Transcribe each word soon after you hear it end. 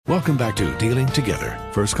Welcome back to Dealing Together.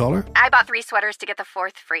 First caller? I bought 3 sweaters to get the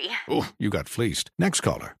 4th free. Oh, you got fleeced. Next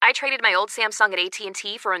caller? I traded my old Samsung at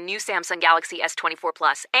AT&T for a new Samsung Galaxy S24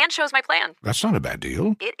 Plus and chose my plan. That's not a bad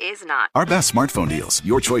deal. It is not. Our best smartphone deals.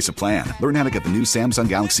 Your choice of plan. Learn how to get the new Samsung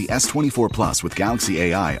Galaxy S24 Plus with Galaxy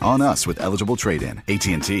AI on us with eligible trade-in.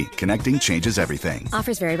 AT&T. Connecting changes everything.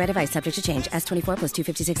 Offers vary by device. Subject to change. S24 plus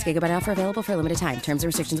 256 gigabyte offer available for a limited time. Terms and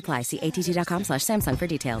restrictions apply. See att.com/Samsung for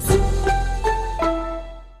details.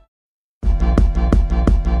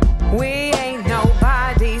 We ain't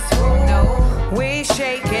nobody's fool. No. We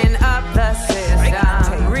shaking up the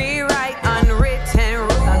system. Rewrite unwritten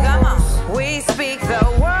rules. Come on. We speak, the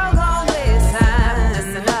world gon' listen.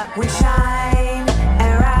 Listen up. We shine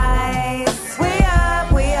and rise. We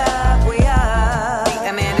up, we up, we up. The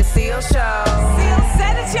Amanda Seales Show. Seales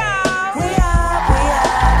said it, y'all. We up, we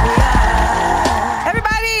up, we up.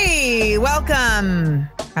 Everybody, welcome.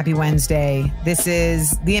 Happy Wednesday. This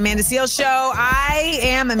is the Amanda Seales Show. I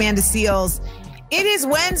am Amanda Seales. It is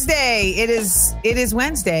Wednesday. It is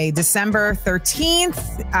Wednesday, December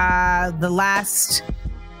 13th. The last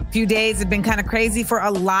few days have been kind of crazy for a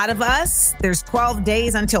lot of us. There's 12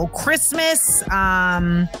 days until Christmas.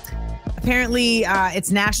 Apparently,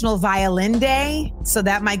 it's National Violin Day, so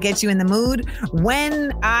that might get you in the mood.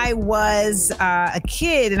 When I was a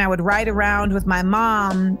kid and I would ride around with my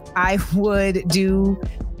mom, I would do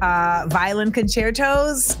violin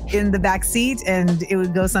concertos in the back seat, and it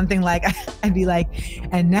would go something like, I'd be like,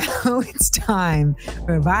 and now it's time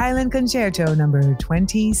for violin concerto number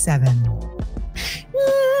 27.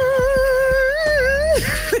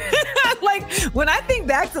 Like, when I think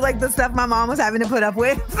back to like the stuff my mom was having to put up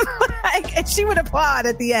with, like, and she would applaud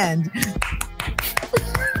at the end.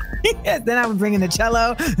 Yes, then I would bring in the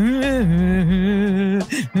cello.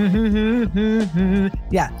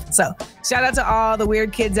 Yeah. So shout out to all the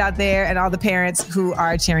weird kids out there and all the parents who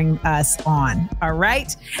are cheering us on. All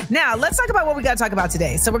right. Now let's talk about what we got to talk about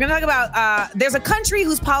today. So we're going to talk about there's a country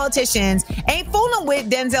whose politicians ain't fooling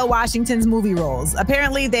with Denzel Washington's movie roles.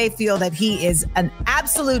 Apparently they feel that he is an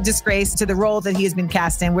absolute disgrace to the role that he has been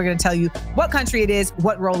cast in. We're going to tell you what country it is,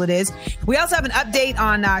 what role it is. We also have an update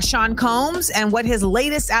on Sean Combs and what his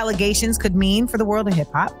latest allegations could mean for the world of hip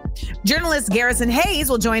hop. Journalist Garrison Hayes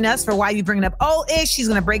will join us for Why You Bringing Up Old-ish. She's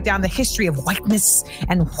going to break down the history of whiteness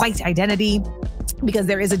and white identity, because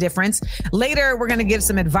there is a difference. Later, we're going to give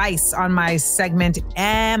some advice on my segment,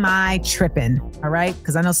 Am I Tripping? All right?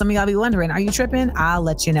 Because I know some of y'all be wondering, are you tripping? I'll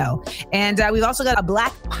let you know. And we've also got a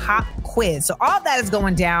Black Pop quiz. So all that is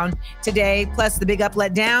going down today, plus the Big Up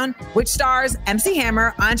Let Down, which stars MC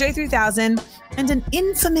Hammer, Andre 3000, and an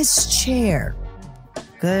infamous chair.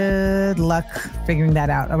 Good luck figuring that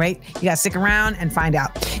out. All right. You got to stick around and find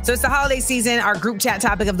out. So it's the holiday season. Our group chat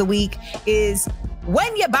topic of the week is,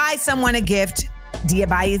 when you buy someone a gift, do you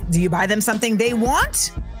buy them something they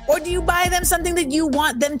want, or do you buy them something that you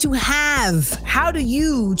want them to have? How do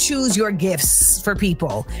you choose your gifts for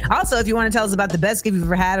people? Also, if you want to tell us about the best gift you've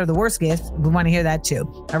ever had or the worst gift, we want to hear that too.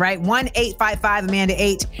 All right.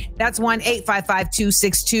 1-855-AMANDA-8. That's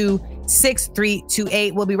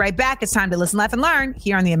 1-855-262-6328. We'll be right back. It's time to listen, laugh, and learn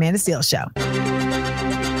here on the Amanda Seales Show.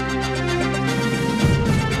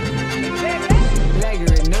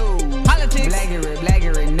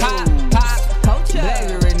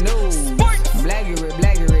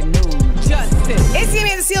 It's the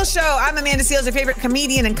Amanda Seales Show. I'm Amanda Seales, your favorite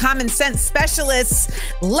comedian and common sense specialist.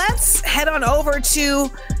 Let's head on over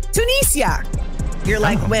to Tunisia. You're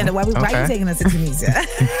like, Amanda, why are you taking us to Tunisia?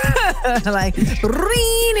 Like,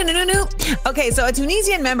 okay, so a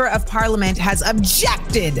Tunisian member of parliament has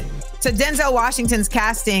objected to Denzel Washington's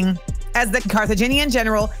casting as the Carthaginian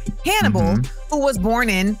general Hannibal, who was born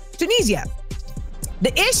in Tunisia.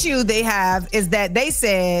 The issue they have is that they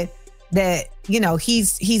said that, you know,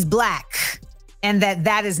 he's black, and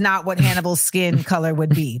that is not what Hannibal's skin color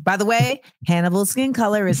would be. By the way, Hannibal's skin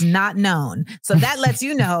color is not known. So that lets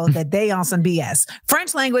you know that they on some BS.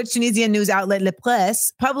 French language Tunisian news outlet Le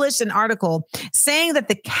Presse published an article saying that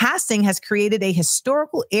the casting has created a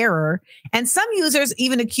historical error, and some users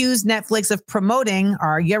even accused Netflix of promoting,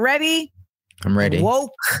 are you ready? I'm ready. Woke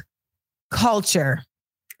culture.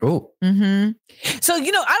 Oh. So,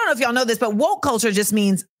 you know, I don't know if y'all know this, but woke culture just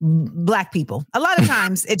means black people. A lot of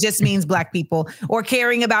times it just means black people, or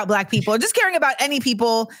caring about black people, or just caring about any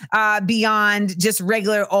people beyond just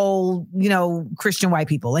regular old, you know, Christian white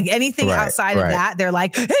people. Like anything outside of that, they're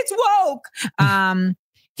like, it's woke.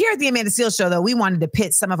 Here at the Amanda Seales Show, though, we wanted to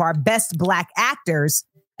pit some of our best black actors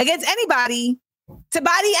against anybody to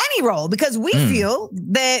body any role, because we feel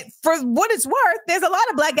that, for what it's worth, there's a lot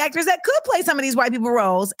of black actors that could play some of these white people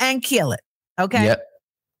roles and kill it. Okay. Yep.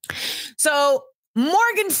 So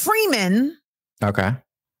Morgan Freeman. Okay.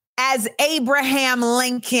 As Abraham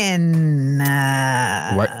Lincoln.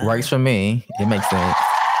 Works for me. It makes sense.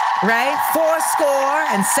 Right?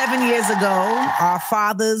 407 years ago, our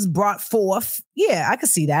fathers brought forth. Yeah, I could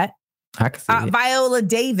see that. I can see it. Viola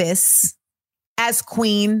Davis as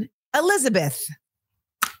Queen Elizabeth.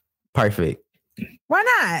 Perfect. Why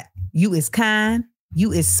not? You is kind.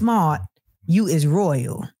 You is smart. You is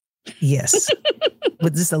royal. Yes.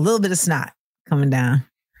 With just a little bit of snot coming down.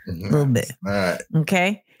 A little bit. All right.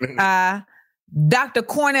 Okay. Dr.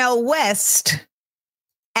 Cornel West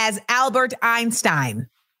as Albert Einstein.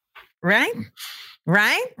 Right?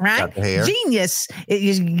 Got the hair. Genius.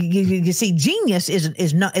 You see, genius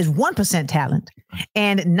is 1% talent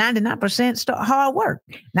and 99% hard work.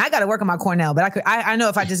 Now I got to work on my Cornell, but I know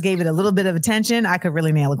if I just gave it a little bit of attention, I could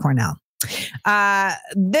really nail a Cornell.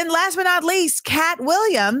 Then last but not least, Cat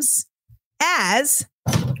Williams as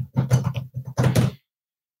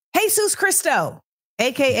Jesus Christo,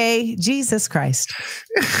 aka Jesus Christ.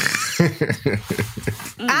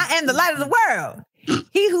 I am the light of the world.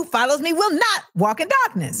 He who follows me will not walk in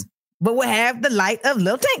darkness, but will have the light of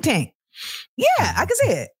Lil Tank Tank. Yeah, I can see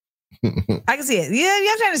it. I can see it. Yeah, you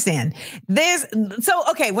have to understand.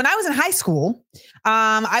 When I was in high school,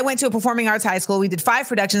 I went to a performing arts high school. We did 5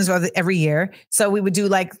 productions every year. So we would do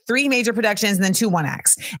like 3 major productions and then 2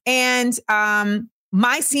 one-acts. And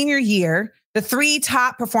my senior year, the 3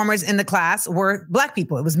 top performers in the class were Black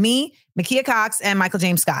people. It was me, Makia Cox, and Michael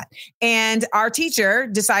James Scott. And our teacher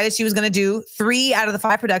decided she was going to do 3 out of the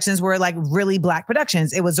 5 productions were like really Black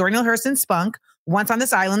productions. It was Zora Neale Hurston's Spunk, Once on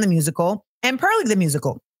This Island, the musical, and Pearly, the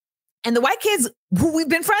musical. And the white kids who we've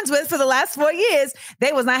been friends with for the last 4 years,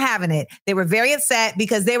 they was not having it. They were very upset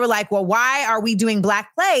because they were like, well, why are we doing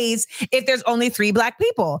Black plays if there's only 3 Black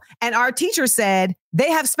people? And our teacher said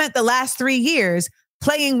they have spent the last 3 years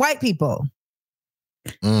playing white people.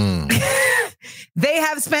 They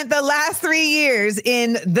have spent the last 3 years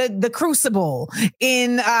in the Crucible,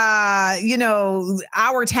 in Our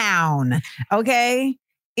Town, okay,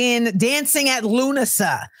 in Dancing at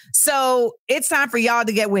Lunasa. So it's time for y'all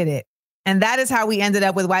to get with it. And that is how we ended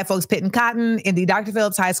up with white folks pitting cotton in the Dr.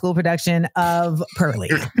 Phillips High School production of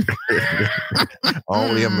Pearly.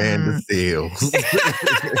 Only Amanda Seals.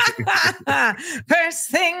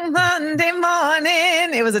 First thing Monday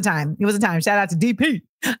morning. It was a time. Shout out to DP.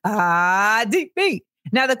 DP.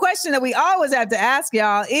 Now, the question that we always have to ask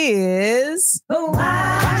y'all is,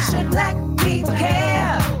 why should Black people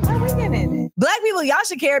care? Why are we getting it? Black people, y'all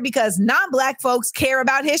should care because non-Black folks care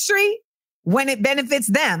about history when it benefits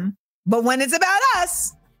them. But when it's about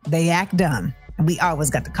us, they act dumb. And we always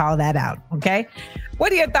got to call that out, okay?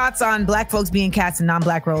 What are your thoughts on Black folks being cats in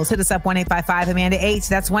non-Black roles? Hit us up 1-855-AMANDA-H.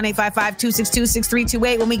 That's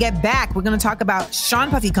 1-855-262-6328. When we get back, we're going to talk about Sean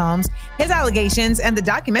Puffy Combs, his allegations, and the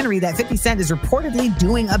documentary that 50 Cent is reportedly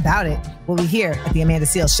doing about it. We'll be here at The Amanda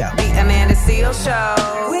Seales Show. The Amanda Seales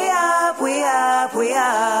Show. We up.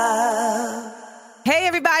 Hey,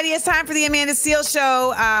 everybody. It's time for the Amanda Seales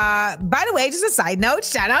Show. By the way, just a side note,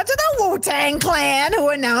 shout out to the Wu-Tang Clan who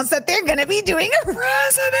announced that they're going to be doing a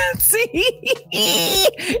residency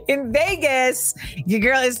in Vegas. Your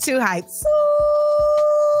girl is too hyped.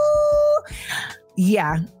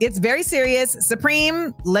 Yeah, it's very serious.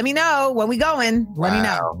 Supreme, let me know when we going. Let me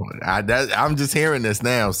know. I'm just hearing this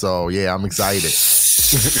now. So, yeah, I'm excited.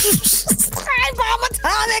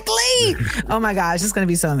 Oh my gosh, it's going to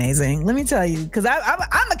be so amazing. Let me tell you, because I'm going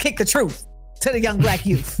to kick the truth to the young Black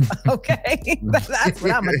youth. Okay? That's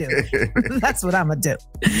what I'm going to do. That's what I'm going to do.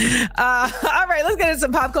 All right, let's get into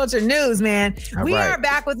some pop culture news, man. We are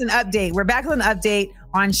back with an update. We're back with an update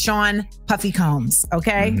on Sean Puffy Combs,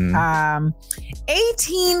 okay?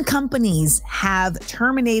 18 companies have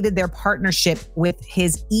terminated their partnership with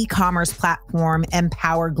his e-commerce platform,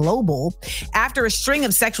 Empower Global, after a string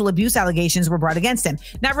of sexual abuse allegations were brought against him.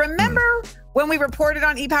 Now, remember when we reported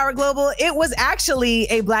on ePower Global, it was actually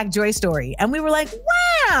a Black Joy story. And we were like,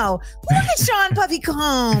 wow, look at Sean Puffy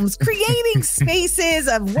Combs creating spaces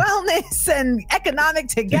of wellness and economic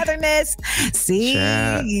togetherness. See,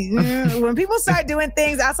 when people start doing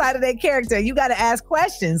things outside of their character, you got to ask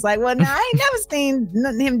questions like, well, now I ain't never seen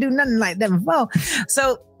him do nothing like that before.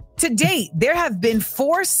 So to date, there have been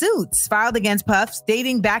 4 suits filed against Puff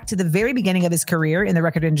dating back to the very beginning of his career in the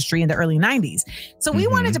record industry in the early 90s. So we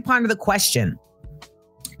wanted to ponder the question,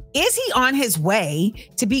 is he on his way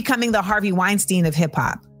to becoming the Harvey Weinstein of hip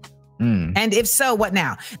hop? And if so, what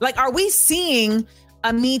now? Like, are we seeing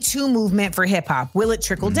a Me Too movement for hip hop? Will it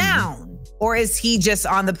trickle down? Or is he just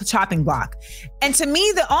on the chopping block? And to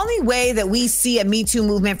me, the only way that we see a Me Too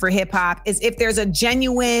movement for hip hop is if there's a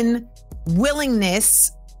genuine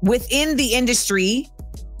willingness within the industry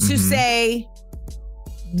to say,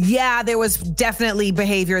 yeah, there was definitely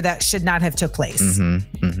behavior that should not have took place.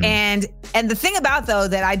 And the thing about, though,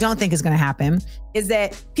 that I don't think is going to happen is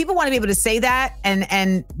that people want to be able to say that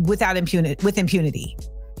and without impunity.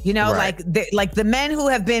 You know, right. like the men who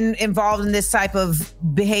have been involved in this type of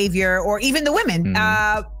behavior, or even the women.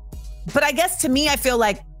 But I guess, to me, I feel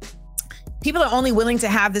like people are only willing to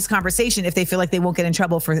have this conversation if they feel like they won't get in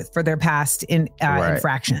trouble for their past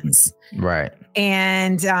infractions. Right.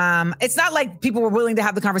 And it's not like people were willing to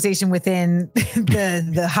have the conversation within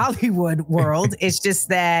the Hollywood world. It's just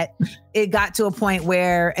that it got to a point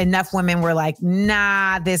where enough women were like,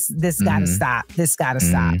 nah, this gotta stop. This gotta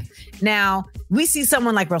stop. Now, we see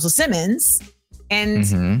someone like Russell Simmons,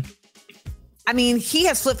 and I mean, he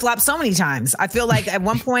has flip-flopped so many times. I feel like at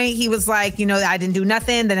one point he was like, you know, I didn't do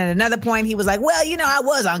nothing. Then at another point he was like, well, you know, I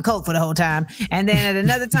was on coke for the whole time. And then at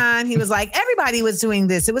another time he was like, everybody was doing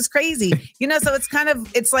this. It was crazy. You know, so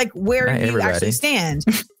it's like where Not he everybody. actually stands.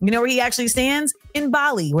 You know where he actually stands? In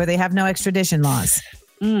Bali, where they have no extradition laws.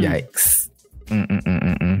 Yikes.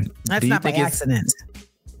 That's not by accident.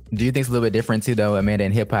 Do you think it's a little bit different too, though, Amanda,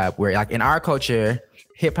 in hip hop, where like in our culture,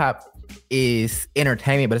 hip hop is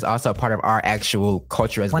entertainment, but it's also a part of our actual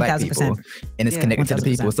culture as 1,000%. Black people, and it's connected 1,000%. To the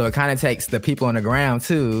people. So it kind of takes the people on the ground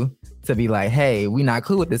too to be like, hey, we not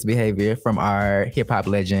cool with this behavior from our hip hop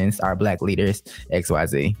legends, our Black leaders,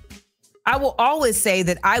 XYZ. I will always say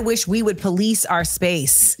that I wish we would police our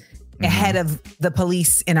space ahead of the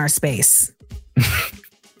police in our space.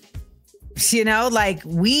 You know, like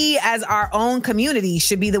we as our own community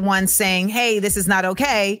should be the ones saying, hey, this is not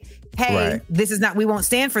okay. Hey, this is not, we won't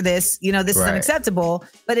stand for this. You know, this is unacceptable.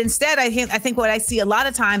 But instead, I think what I see a lot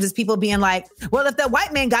of times is people being like, well, if the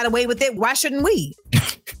white man got away with it, why shouldn't we?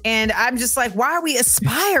 And I'm just like, why are we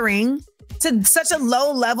aspiring to such a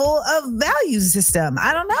low level of value system?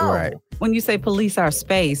 I don't know. Right. When you say police our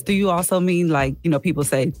space, do you also mean like, you know, people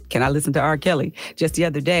say, can I listen to R. Kelly? Just the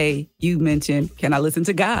other day, you mentioned, can I listen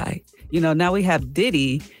to Guy? You know, now we have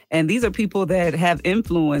Diddy, and these are people that have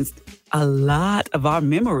influenced a lot of our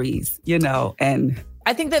memories, you know, and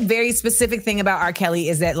I think the very specific thing about R. Kelly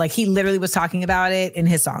is that like he literally was talking about it in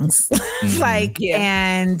his songs.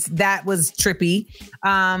 And that was trippy.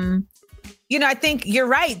 You know, I think you're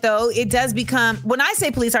right, though. It does become, when I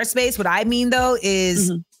say police our space, what I mean, though,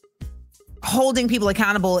 is holding people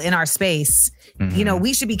accountable in our space. You know,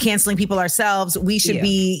 we should be canceling people ourselves. We should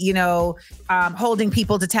be, you know, holding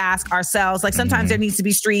people to task ourselves. Like sometimes there needs to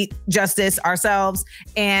be street justice ourselves.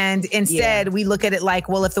 And instead we look at it like,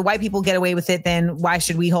 well, if the white people get away with it, then why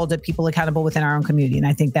should we hold people accountable within our own community? And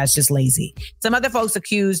I think that's just lazy. Some other folks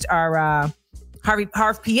accused are Harvey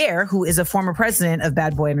Pierre, who is a former president of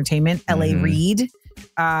Bad Boy Entertainment, L.A. Reid.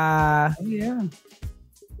 Damn,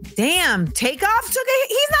 Takeoff took it.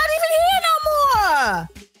 He's not even here no more.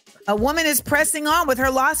 A woman is pressing on with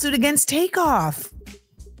her lawsuit against Takeoff.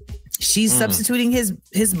 She's substituting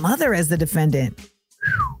his mother as the defendant.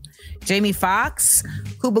 Jamie Foxx,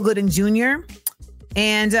 Cuba Gooding Jr.,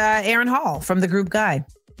 and Aaron Hall from the group Guide.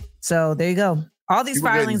 So there you go. All these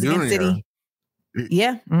filings against Diddy.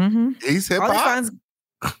 Yeah. He's hip hop.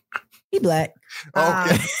 He Black.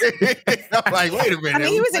 Okay. I'm like, wait a minute. I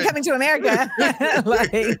mean, he wasn't coming to America.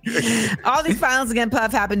 Like, all these filings against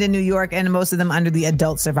Puff happened in New York, and most of them under the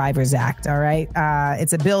Adult Survivors Act. All right.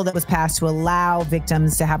 It's a bill that was passed to allow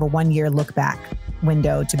victims to have a 1-year look back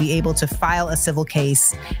window to be able to file a civil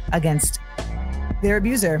case against their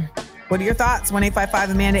abuser. What are your thoughts?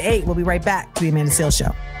 1-855-AMANDA-8. We'll be right back to the Amanda Seales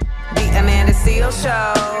Show. The Amanda Seales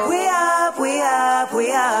Show. We up.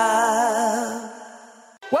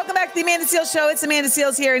 Welcome back to the Amanda Seales Show. It's Amanda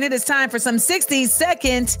Seales here, and it is time for some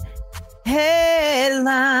 60-second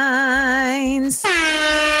headlines.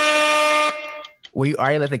 We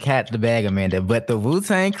already let the cat in the bag, Amanda, but the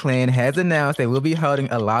Wu-Tang Clan has announced they will be holding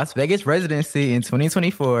a Las Vegas residency in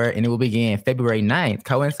 2024, and it will begin February 9th,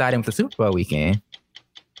 coinciding with the Super Bowl weekend.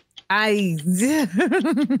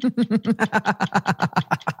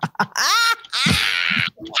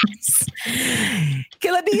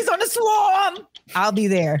 Killer bees on the swarm. I'll be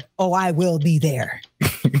there. Oh, I will be there.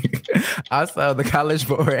 Also, the College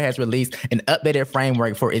Board has released an updated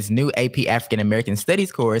framework for its new AP African American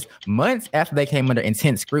Studies course months after they came under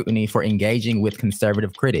intense scrutiny for engaging with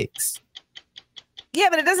conservative critics. Yeah,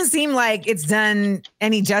 but it doesn't seem like it's done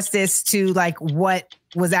any justice to like what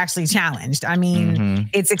was actually challenged. I mean,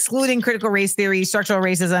 it's excluding critical race theory, structural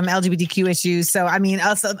racism, LGBTQ issues. So, I mean,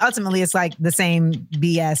 ultimately, it's like the same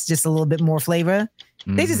BS, just a little bit more flavor.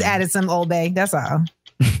 They just added some Old Bay. That's all.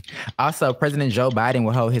 Also, President Joe Biden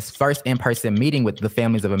will hold his first in-person meeting with the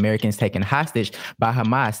families of Americans taken hostage by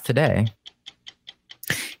Hamas today.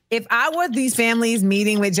 if I were these families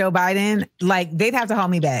meeting with Joe Biden, like they'd have to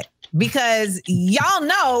hold me back because y'all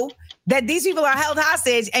know that these people are held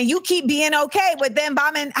hostage and you keep being okay with them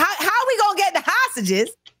bombing. How are we going to get the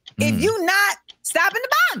hostages if you not stopping the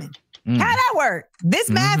bombing? How that work? This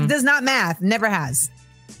math does not math. Never has.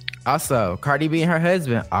 Also, Cardi B and her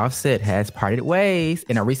husband, Offset, has parted ways.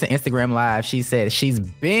 In a recent Instagram live, she said she's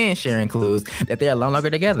been sharing clues that they are no longer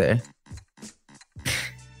together.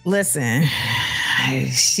 Listen,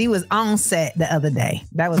 she was on set the other day.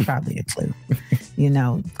 That was probably a clue.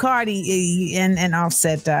 Cardi and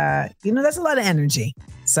Offset, that's a lot of energy.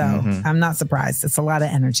 So I'm not surprised. It's a lot of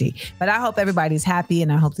energy. But I hope everybody's happy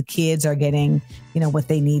and I hope the kids are getting, what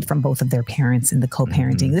they need from both of their parents in the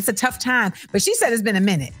co-parenting. It's a tough time, but she said it's been a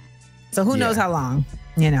minute. So who knows how long,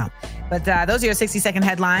 But those are your 60-second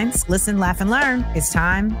headlines. Listen, laugh, and learn. It's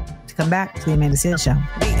time to come back to the Amanda Seales Show.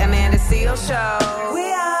 The Amanda Seales Show.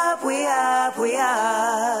 We up, we up, we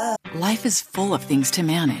up. Life is full of things to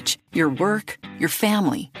manage. Your work, your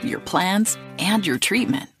family, your plans, and your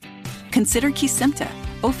treatment. Consider Kesimpta,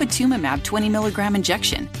 ofatumumab 20 milligram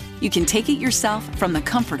injection. You can take it yourself from the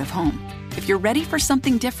comfort of home. If you're ready for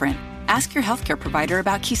something different, ask your healthcare provider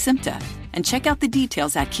about Kesimpta and check out the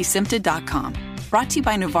details at kesimpta.com. Brought to you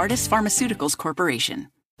by Novartis Pharmaceuticals Corporation.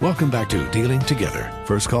 Welcome back to Dealing Together.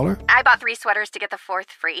 First caller? I bought 3 sweaters to get the 4th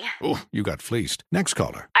free. Oh, you got fleeced. Next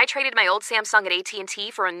caller. I traded my old Samsung at AT&T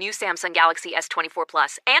for a new Samsung Galaxy S24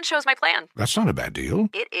 Plus and chose my plan. That's not a bad deal.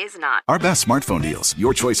 It is not. Our best smartphone deals,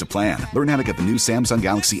 your choice of plan. Learn how to get the new Samsung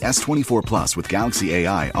Galaxy S24 Plus with Galaxy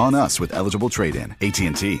AI on us with eligible trade-in.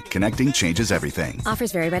 AT&T. Connecting changes everything.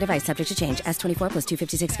 Offers vary by device. Subject to change. S24 plus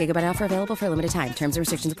 256 gigabyte offer available for a limited time. Terms and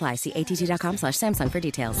restrictions apply. See att.com/Samsung for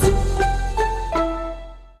details.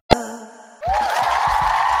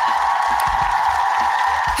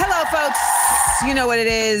 Folks, you know what it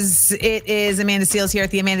is. It is Amanda Seales here at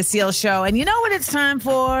the Amanda Seales Show. And you know what it's time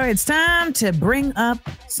for? It's time to bring up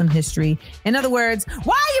some history. In other words,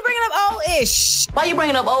 why are you bringing up old-ish? Why are you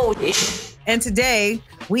bringing up old-ish? And today,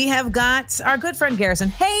 we have got our good friend Garrison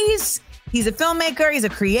Hayes. He's a filmmaker. He's a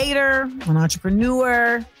creator, an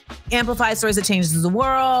entrepreneur. Amplifies stories that changes the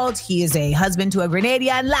world. He is a husband to a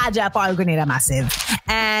Grenadian, Laja Paul Grenada Massive.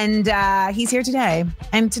 And he's here today.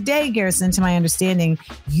 And today, Garrison, to my understanding,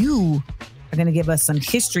 you are going to give us some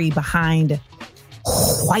history behind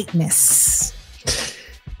whiteness.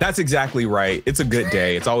 That's exactly right. It's a good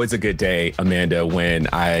day. It's always a good day, Amanda, when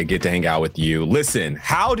I get to hang out with you. Listen,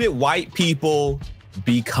 how did white people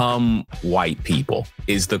become white people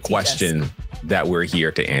is the question that we're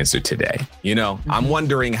here to answer today. I'm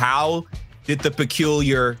wondering, how did the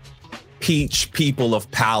peculiar peach people of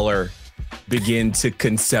pallor begin to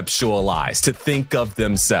conceptualize, to think of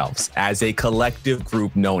themselves as a collective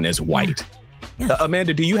group known as white? Yeah.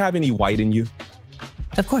 Amanda, do you have any white in you?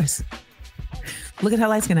 Of course. Look at how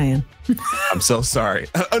light-skinned I am. I'm so sorry.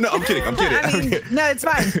 Oh, no, I'm kidding. I mean, no, it's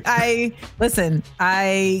fine.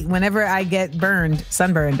 Whenever I get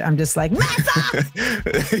sunburned, I'm just like,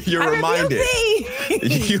 You're reminded.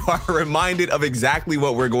 You are reminded of exactly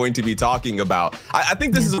what we're going to be talking about. I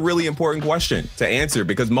think this is a really important question to answer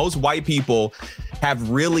because most white people have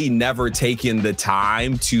really never taken the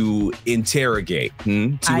time to interrogate,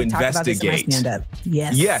 to investigate.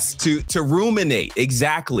 Yes, to ruminate.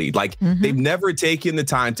 Exactly. Like they've never taken the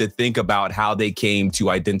time to think about how they came to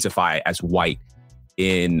identify as white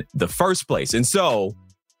in the first place. And so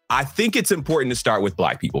I think it's important to start with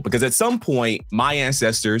Black people because at some point, my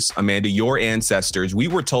ancestors, Amanda, your ancestors, we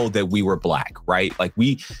were told that we were Black, right? Like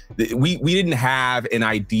we didn't have an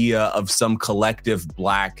idea of some collective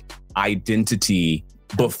Black identity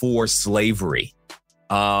before slavery.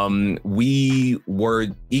 We were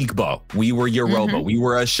Igbo, we were Yoruba, we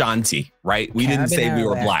were Ashanti, right? We didn't say we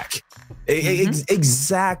were Black.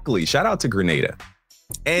 Exactly. Shout out to Grenada.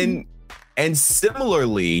 And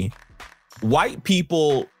similarly, white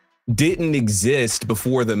people didn't exist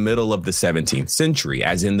before the middle of the 17th century,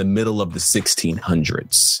 as in the middle of the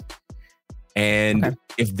 1600s. And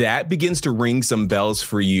if that begins to ring some bells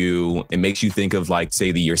for you, it makes you think of, like,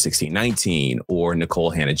 say, the year 1619 or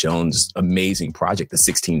Nicole Hannah-Jones' amazing project, the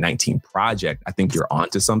 1619 Project. I think you're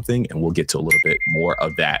onto something, and we'll get to a little bit more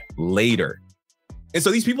of that later. And so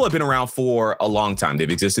these people have been around for a long time. They've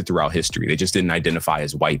existed throughout history. They just didn't identify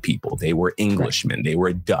as white people. They were Englishmen. They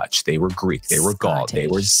were Dutch. They were Greek. They were Gaul. They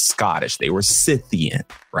were Scottish. They were Scythian.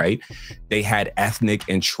 right? They had ethnic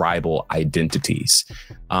and tribal identities.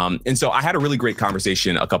 And so I had a really great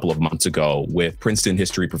conversation a couple of months ago with Princeton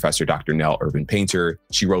history professor, Dr. Nell Irvin Painter.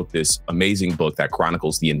 She wrote this amazing book that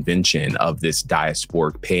chronicles the invention of this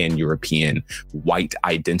diasporic pan-European white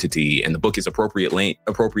identity. And the book is appropriately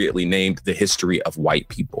named The History of White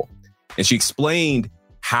People. And she explained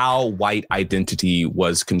how white identity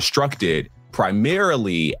was constructed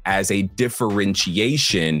primarily as a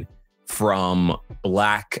differentiation from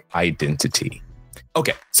Black identity.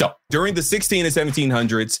 Okay, so during the 16 and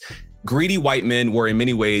 1700s, greedy white men were in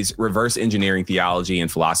many ways reverse engineering theology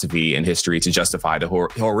and philosophy and history to justify the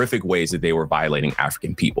horrific ways that they were violating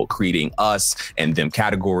African people, creating us and them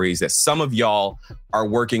categories that some of y'all are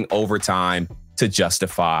working overtime to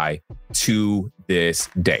justify to this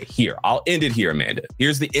day. Here, I'll end it here, Amanda.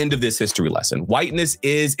 Here's the end of this history lesson. Whiteness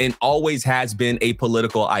is and always has been a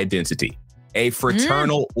political identity, a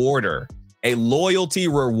fraternal order, a loyalty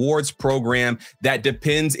rewards program that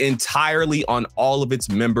depends entirely on all of its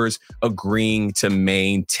members agreeing to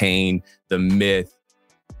maintain the myth.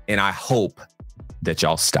 And I hope that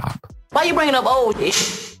y'all stop. Why you bringing up old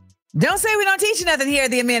shit? Don't say we don't teach you nothing here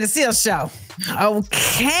at the Amanda Seales Show.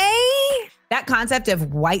 Okay. That concept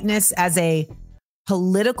of whiteness as a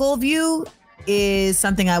political view is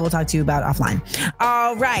something I will talk to you about offline.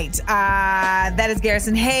 All right. That is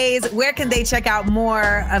Garrison Hayes. Where can they check out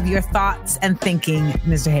more of your thoughts and thinking,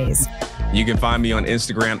 Mr. Hayes? You can find me on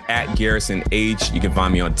Instagram at Garrison H. You can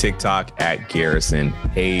find me on TikTok at Garrison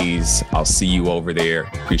Hayes. I'll see you over there.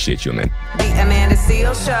 Appreciate you, man. The Amanda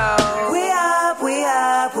Seales Show. We up, we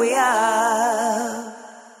up, we up.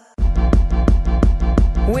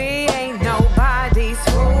 We ain't nobody's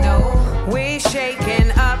fool. No. We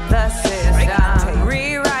shaking up the system.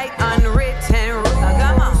 Rewrite unwritten rules.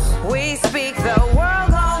 Come on. We speak, the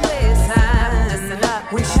world gon' listen. Listen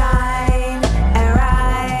up. We shine and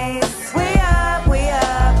rise. We up, we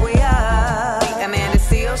up, we up. The Amanda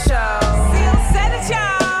Seales Show. Seales said it,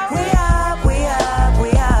 y'all. We up, we up,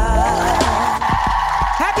 we up.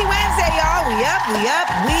 Happy Wednesday, y'all. We up, we up,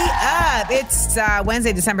 we up. It's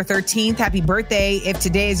Wednesday, December 13th. Happy birthday. If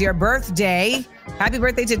today is your birthday, happy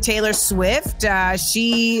birthday to Taylor Swift.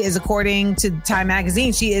 She is, according to Time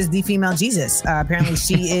Magazine, she is the female Jesus. Apparently,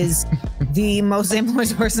 she is the most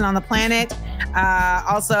influential person on the planet.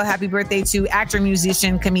 Also, happy birthday to actor,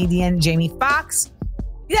 musician, comedian Jamie Foxx.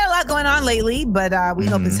 He had a lot going on lately, but we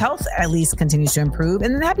hope his health at least continues to improve.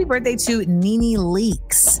 And then happy birthday to Nene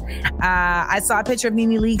Leakes. I saw a picture of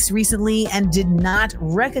Nene Leakes recently and did not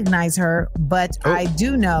recognize her, but I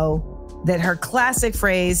do know that her classic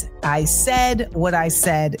phrase, "I said what I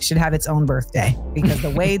said," should have its own birthday, because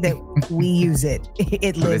the way that we use it,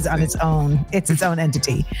 it lives on its own. It's its own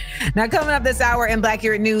entity. Now, coming up this hour in Black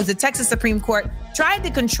Europe News, the Texas Supreme Court tried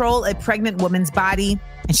to control a pregnant woman's body,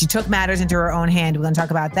 and she took matters into her own hand. We're going to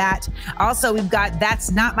talk about that. Also, we've got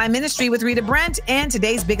That's Not My Ministry with Rita Brent, and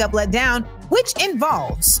today's Big Up Let Down, which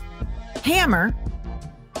involves Hammer,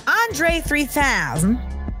 Andre 3000,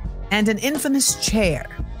 and an infamous chair.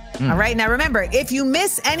 All right. Now, remember, if you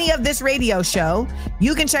miss any of this radio show,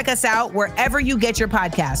 you can check us out wherever you get your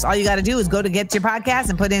podcasts. All you got to do is go to get your podcast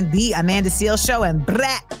and put in The Amanda Seales Show, and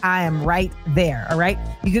I am right there. All right.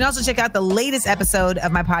 You can also check out the latest episode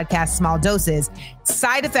of my podcast, Small Doses,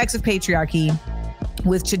 Side Effects of Patriarchy,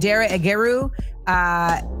 with Chidera Egeru,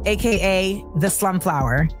 a.k.a. The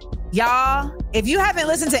Slumflower. Y'all, if you haven't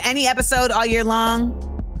listened to any episode all year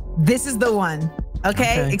long, this is the one.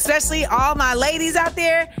 Okay? Especially all my ladies out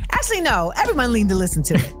there. Actually, no, everyone need to listen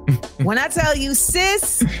to it. When I tell you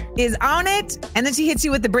sis is on it, and then she hits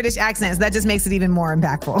you with the British accents, that just makes it even more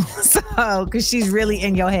impactful. So, because she's really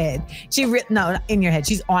in your head. No, in your head.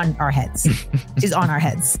 She's on our heads. She's on our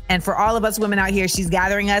heads. And for all of us women out here, she's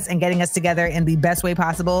gathering us and getting us together in the best way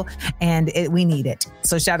possible. And we need it.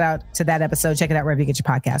 So shout out to that episode. Check it out wherever you get your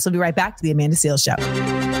podcast. We'll be right back to The Amanda Seales Show.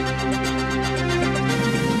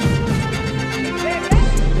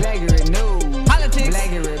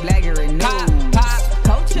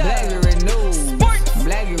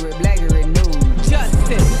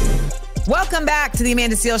 Welcome back to The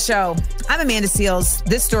Amanda Seales Show. I'm Amanda Seales.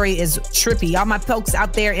 This story is trippy. All my folks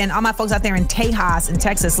out there in Tejas in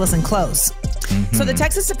Texas, listen close. So the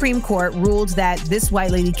Texas Supreme Court ruled that this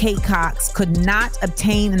white lady, Kate Cox, could not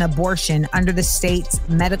obtain an abortion under the state's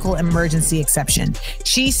medical emergency exception.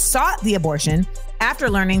 She sought the abortion after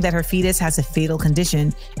learning that her fetus has a fatal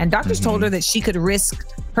condition, and doctors told her that she could risk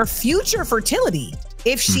her future fertility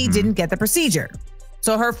if she didn't get the procedure.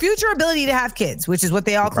 So her future ability to have kids, which is what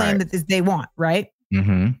they all claim that they want, right?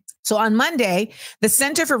 So on Monday, the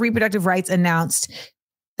Center for Reproductive Rights announced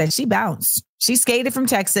that she bounced. She skated from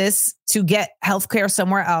Texas to get healthcare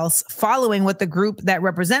somewhere else, following what the group that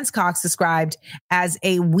represents Cox described as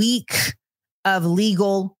a week of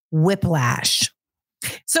legal whiplash.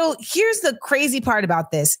 So here's the crazy part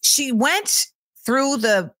about this. She went through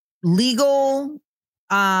the legal,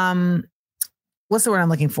 what's the word I'm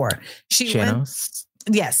looking for? She went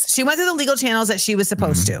through the legal channels that she was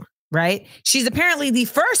supposed to, right? She's apparently the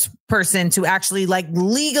first person to actually like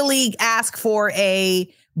legally ask for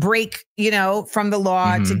a break, from the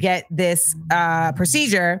law to get this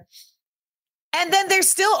procedure. And then they're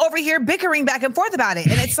still over here bickering back and forth about it.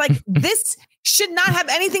 And it's like, this should not have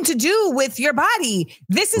anything to do with your body.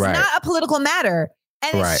 This is not a political matter.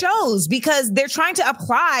 And it shows because they're trying to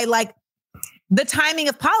apply like the timing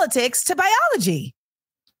of politics to biology.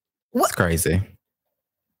 It's crazy.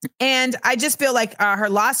 And I just feel like her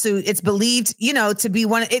lawsuit, it's believed, to be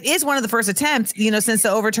it is one of the first attempts, since the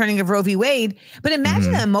overturning of Roe v. Wade. But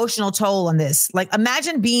imagine the emotional toll on this. Like,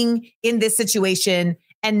 imagine being in this situation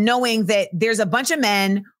and knowing that there's a bunch of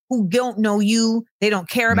men who don't know you. They don't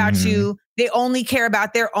care about you. They only care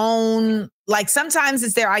about their own, like sometimes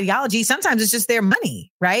it's their ideology. Sometimes it's just their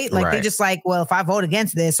money, right? Like they're just like, well, if I vote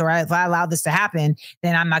against this or if I allow this to happen,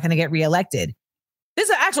 then I'm not going to get reelected. This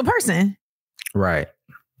is an actual person. Right.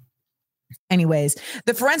 Anyways,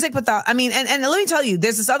 the forensic and let me tell you,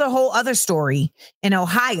 there's this whole other story in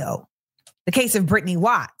Ohio, the case of Brittany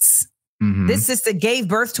Watts. This sister gave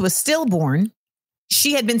birth to a stillborn.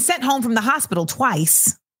 She had been sent home from the hospital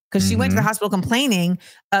twice because she went to the hospital complaining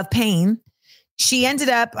of pain. She ended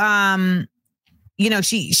up, the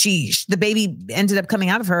baby ended up coming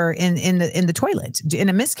out of her in the toilet in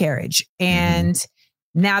a miscarriage. And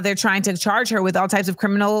now they're trying to charge her with all types of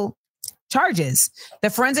criminal charges. The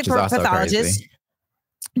forensic pathologist,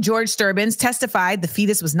 George Sturbins, testified the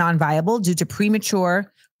fetus was non-viable due to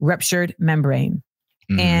premature ruptured membrane.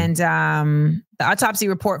 And the autopsy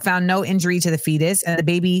report found no injury to the fetus, and the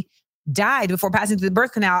baby died before passing through the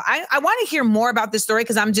birth canal. I want to hear more about this story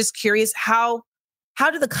because I'm just curious how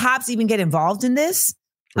do the cops even get involved in this?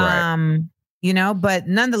 Right. But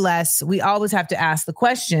nonetheless, we always have to ask the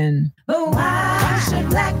question, why should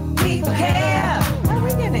Black people care? What are we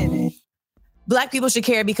getting in? Black people should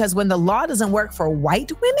care because when the law doesn't work for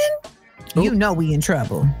white women, we in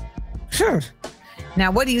trouble. Sure. Now,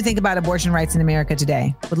 what do you think about abortion rights in America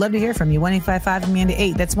today? Would love to hear from you.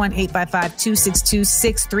 1-855-AMANDA-8. That's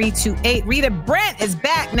 1-855-262-6328. Rita Brent is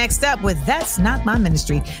back next up with That's Not My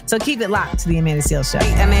Ministry. So keep it locked to the Amanda Seales Show.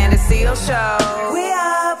 The Amanda Seales Show. We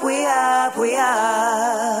up, we up, we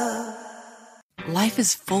up. Life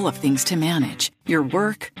is full of things to manage. Your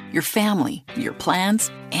work, your family, your plans,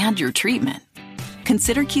 and your treatment.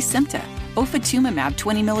 Consider Kesimpta, ofatumumab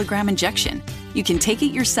 20 milligram injection. You can take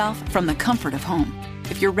it yourself from the comfort of home.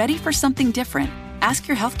 If you're ready for something different, ask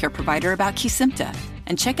your healthcare provider about Kesimpta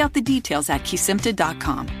and check out the details at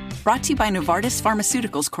kesimpta.com. Brought to you by Novartis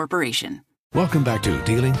Pharmaceuticals Corporation. Welcome back to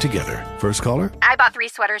Dealing Together. First caller? I bought 3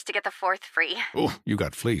 sweaters to get the 4th free. Oh, you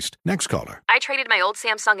got fleeced. Next caller. I traded my old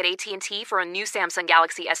Samsung at AT&T for a new Samsung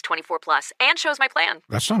Galaxy S24 Plus and chose my plan.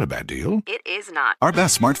 That's not a bad deal. It is not. Our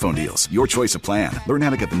best smartphone deals. Your choice of plan. Learn how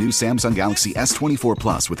to get the new Samsung Galaxy S24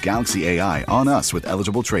 Plus with Galaxy AI on us with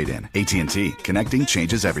eligible trade-in. AT&T. Connecting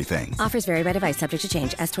changes everything. Offers vary by device. Subject to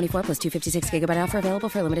change. S24 plus 256 gigabyte offer available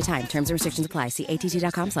for a limited time. Terms and restrictions apply. See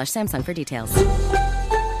att.com/Samsung for details.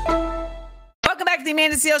 Welcome back to the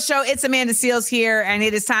Amanda Seales Show. It's Amanda Seales here, and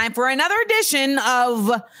it is time for another edition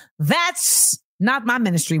of That's Not My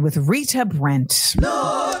Ministry with Rita Brent.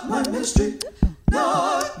 Not my ministry,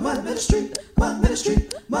 not my ministry, my ministry,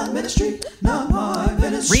 my ministry, not my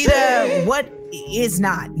ministry. Rita, what is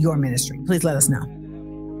not your ministry? Please let us know.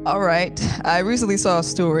 All right. I recently saw a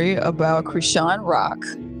story about Krishan Rock,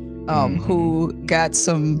 who got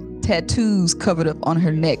some tattoos covered up on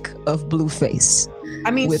her neck of Blueface.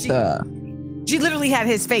 I mean, she literally had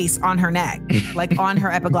his face on her neck, like on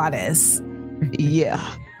her epiglottis. Yeah.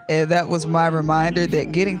 And that was my reminder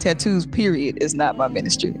that getting tattoos, period, is not my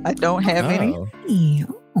ministry. I don't have any.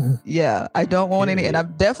 Yeah, I don't want any. And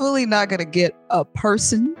I'm definitely not going to get a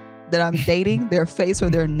person that I'm dating, their face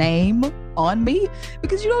or their name on me,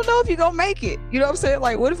 because you don't know if you're going to make it. You know what I'm saying?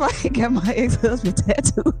 Like, what if I got my ex-husband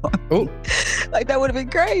tattoo on me? Like, that would have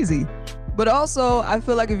been crazy. But also, I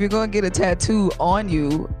feel like if you're going to get a tattoo on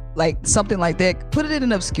you, like something like that, put it in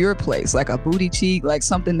an obscure place, like a booty cheek, like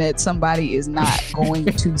something that somebody is not going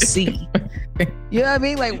to see. You know what I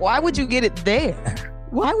mean? Like, why would you get it there?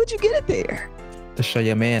 Why would you get it there? To show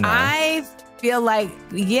your man. I feel like,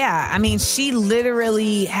 yeah. I mean, she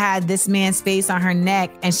literally had this man's face on her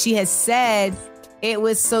neck, and she has said it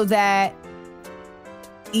was so that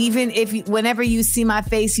even if whenever you see my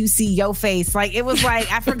face, you see your face. Like, it was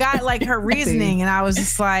like, I forgot like her reasoning, and I was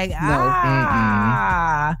just like,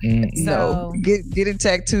 So getting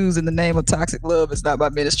tattoos in the name of toxic love is not my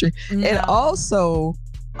ministry. No. And also,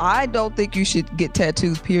 I don't think you should get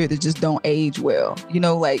tattoos, period, that just don't age well. You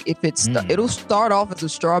know, like if it'll start off as a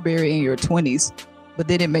strawberry in your 20s, but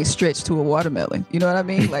then it may stretch to a watermelon. You know what I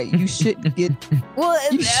mean? Like, you shouldn't get. Well,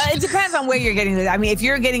 it depends on where you're getting it. I mean, if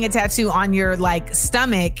you're getting a tattoo on your like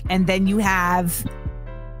stomach and then you have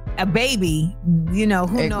a baby, you know,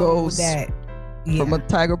 who knows that? From a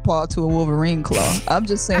tiger paw to a Wolverine claw. I'm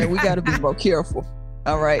just saying we got to be more careful.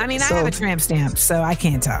 All right. I mean, I have a tramp stamp, so I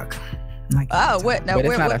can't talk. What? Now,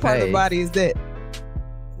 what part of the body is that?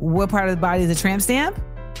 What part of the body is a tramp stamp?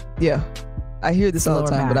 Yeah. I hear this all the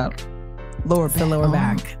time, but lower back. The lower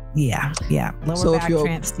back. Yeah. Lower back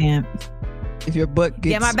tramp stamp. If your butt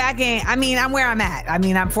gets... Yeah, my back ain't... I mean, I'm where I'm at. I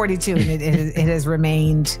mean, I'm 42 and it has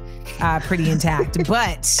remained pretty intact.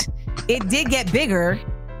 But it did get bigger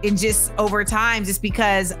in just over time, just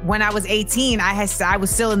because when I was 18, I was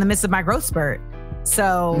still in the midst of my growth spurt.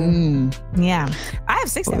 So, yeah. I have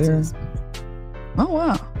 6 tattoos. Oh,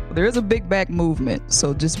 wow. There is a big back movement,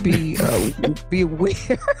 so just be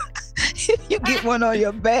aware. If you get one on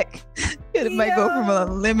your back, it might go from a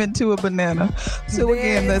lemon to a banana. So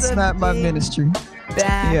again, that's not my ministry.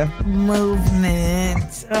 Back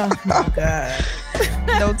movement. Oh my God.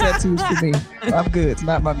 No tattoos for me. I'm good. It's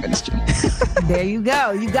not my ministry. There you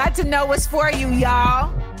go. You got to know what's for you,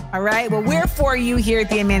 y'all. All right. Well, we're for you here at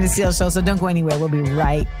the Amanda Seales Show, so don't go anywhere. We'll be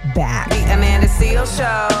right back. The Amanda Seales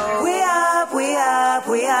Show. We up, we up,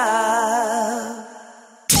 we up.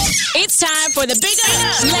 It's time for the Big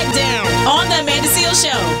Up, Let Down on the Amanda Seales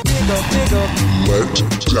Show. Let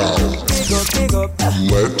down.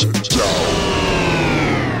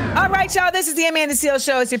 All right, y'all. This is the Amanda Seales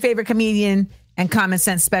Show. It's your favorite comedian and common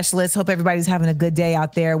sense specialist. Hope everybody's having a good day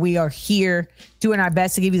out there. We are here doing our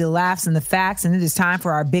best to give you the laughs and the facts, and it is time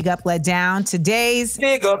for our Big Up, Let Down. Today's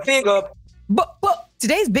Big Up.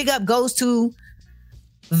 Today's Big Up goes to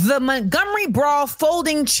the Montgomery Brawl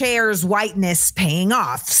folding chairs whiteness paying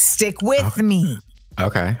off. Stick with me.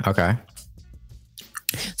 Okay.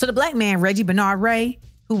 So the black man, Reggie Bernard Ray,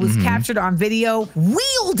 who was captured on video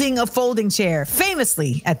wielding a folding chair,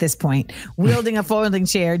 famously at this point, wielding a folding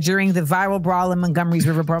chair during the viral brawl in Montgomery's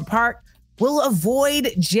Riverfront Park, will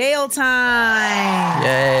avoid jail time.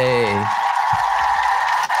 Yay.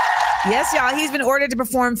 Yes, y'all. He's been ordered to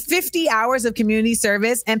perform 50 hours of community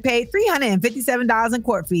service and pay $357 in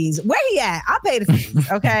court fees. Where he at? I'll pay the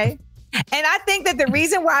fees, okay? And I think that the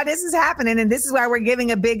reason why this is happening, and this is why we're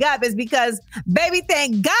giving a big up, is because, baby,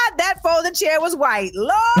 thank God that folding chair was white.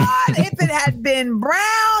 Lord, if it had been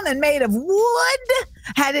brown and made of wood,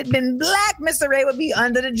 had it been black, Mr. Ray would be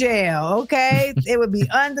under the jail, okay? It would be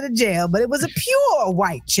under the jail, but it was a pure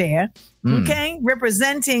white chair, okay?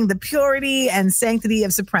 Representing the purity and sanctity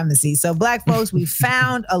of supremacy. So black folks, we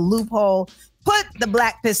found a loophole, put the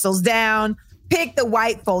black pistols down, pick the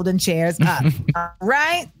white folding chairs up.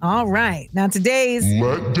 All right. Now today's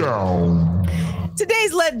letdown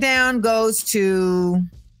goes to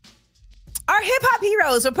our hip hop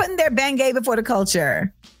heroes for putting their Bengay before the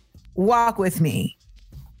culture. Walk with me.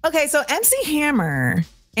 Okay, so MC Hammer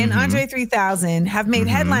and Andre 3000 have made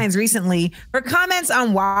headlines recently for comments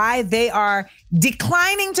on why they are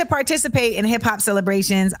declining to participate in hip hop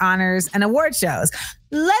celebrations, honors, and award shows.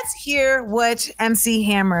 Let's hear what MC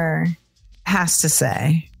Hammer has to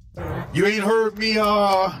say. You ain't heard me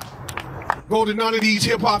go to none of these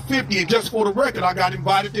hip hop 50, and just for the record, I got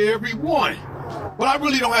invited to every one. But I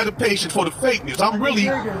really don't have the patience for the fakeness. I'm really, you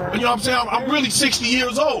know what I'm saying? I'm really 60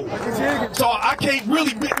 years old. So I can't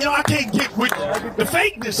really, I can't get with the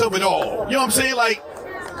fakeness of it all. You know what I'm saying? Like,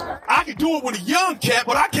 I can do it with a young cat,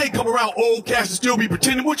 but I can't come around old cats and still be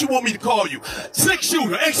pretending. What you want me to call you? Six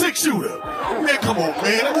shooter. Man, come on,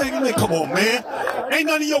 man. Man, come on, man. Ain't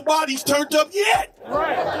none of your bodies turned up yet.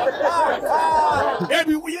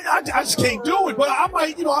 I just can't do it, but I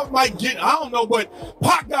might get, I don't know, but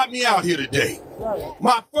Pac got me out here today.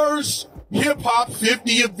 My first hip-hop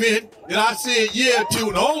 50 event that I said yeah to,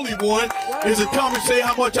 and the only one, is to come and say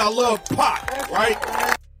how much I love Pac, right?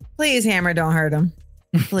 Please, Hammer, don't hurt him.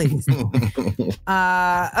 Please. Okay,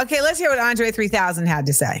 let's hear what Andre 3000 had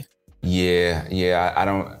to say. Yeah.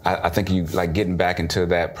 I think you like getting back into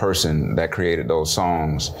that person that created those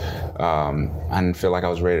songs. I didn't feel like I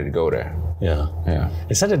was ready to go there. Yeah.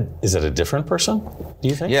 Is that a different person, do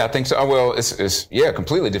you think? Yeah, I think so. Well, it's a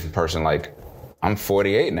completely different person. Like, I'm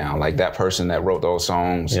 48 now. Like, that person that wrote those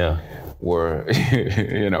songs were,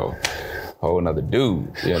 a whole nother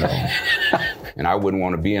dude, And I wouldn't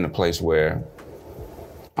want to be in a place where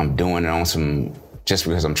I'm doing it on some, just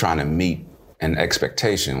because I'm trying to meet an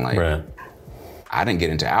expectation. Like, I didn't get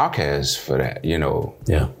into Outkast for that, you know.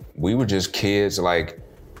 Yeah. We were just kids, like,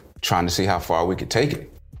 trying to see how far we could take it.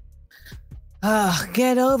 Oh,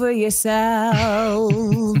 get over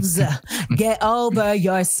yourselves. Get over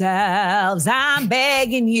yourselves. I'm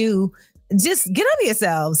begging you. Just get over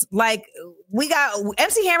yourselves. Like, we got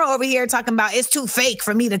MC Hammer over here talking about it's too fake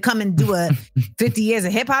for me to come and do a 50 years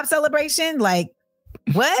of hip hop celebration. Like,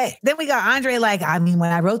 what? Then we got Andre like, I mean,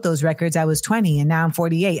 when I wrote those records, I was 20 and now I'm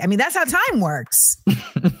 48. I mean, that's how time works.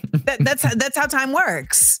 That's how time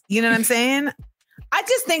works. You know what I'm saying? I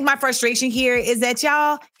just think my frustration here is that,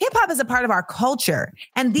 y'all, hip hop is a part of our culture.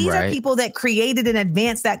 And these are people that created and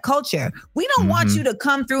advanced that culture. We don't want you to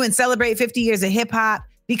come through and celebrate 50 years of hip hop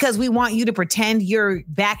because we want you to pretend you're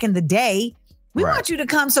back in the day. We want you to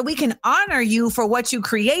come so we can honor you for what you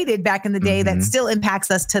created back in the day that still impacts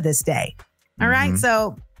us to this day. All right.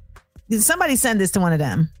 So somebody send this to one of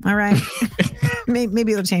them. All right.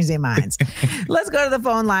 Maybe it'll change their minds. Let's go to the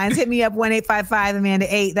phone lines. Hit me up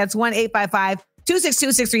 1-855-AMANDA-8. That's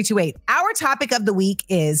 1-855-262-6328. Our topic of the week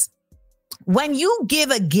is, when you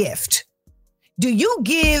give a gift, do you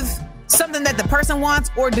give something that the person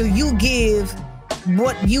wants, or do you give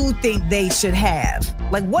what you think they should have?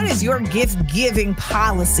 Like, what is your gift giving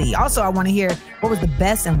policy? Also, I want to hear, what was the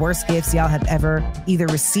best and worst gifts y'all have ever either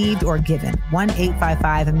received or given?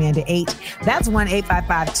 1-855-AMANDA-8. That's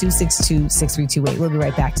 1-855-262-6328. We'll be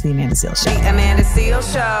right back to the Amanda Seales Show. The Amanda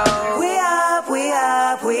Seales Show. We up.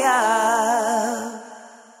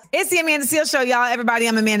 It's the Amanda Seales Show, y'all. Everybody,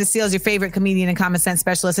 I'm Amanda Seales, your favorite comedian and common sense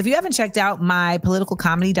specialist. If you haven't checked out my political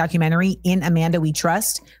comedy documentary, In Amanda We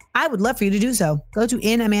Trust, I would love for you to do so. Go to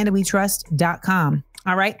inamandawetrust.com.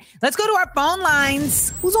 All right, let's go to our phone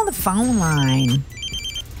lines. Who's on the phone line?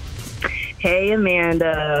 Hey,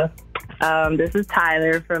 Amanda. This is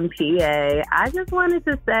Tyler from PA. I just wanted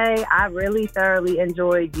to say I really thoroughly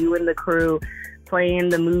enjoyed you and the crew playing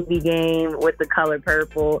the movie game with the color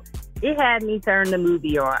purple. It had me turn the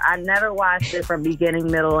movie on. I never watched it from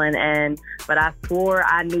beginning, middle, and end, but I swore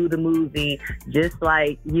I knew the movie, just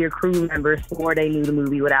like your crew members swore they knew the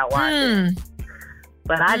movie without watching it.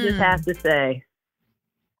 But I just have to say,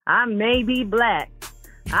 I may be black,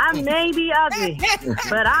 I may be ugly,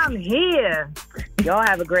 but I'm here. Y'all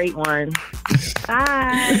have a great one.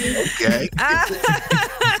 Bye. Okay.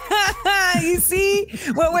 You see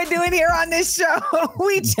what we're doing here on this show?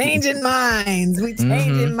 We changing minds.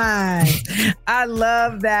 I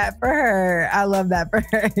love that for her.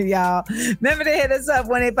 Y'all. Remember to hit us up,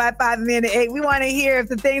 1-855-AMANDA-8. We want to hear if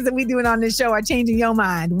the things that we doing on this show are changing your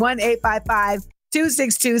mind.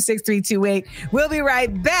 1-855-262-6328. We'll be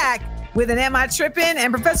right back with an Am I Trippin'?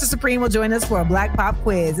 And Professor Supreme will join us for a Black Pop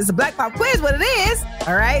quiz. It's a Black Pop quiz, what it is.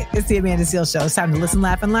 All right, it's the Amanda Seales Show. It's time to listen,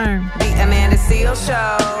 laugh, and learn. The Amanda Seales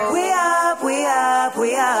Show. We up.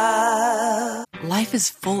 Life is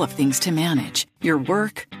full of things to manage. Your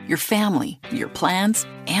work, your family, your plans,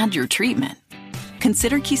 and your treatment.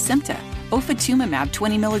 Consider Kesimpta, ofatumumab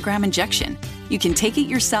 20 milligram injection. You can take it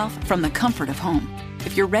yourself from the comfort of home.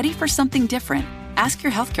 If you're ready for something different, ask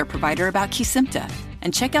your healthcare provider about Kesimpta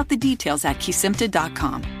and check out the details at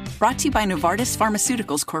Kesimpta.com. Brought to you by Novartis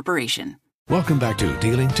Pharmaceuticals Corporation. Welcome back to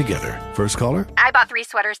Dealing Together. First caller? I bought 3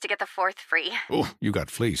 sweaters to get the 4th free. Oh, you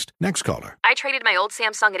got fleeced. Next caller? I traded my old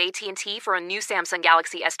Samsung at AT&T for a new Samsung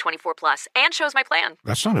Galaxy S24 Plus and shows my plan.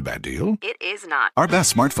 That's not a bad deal. It is not. Our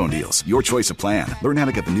best smartphone deals. Your choice of plan. Learn how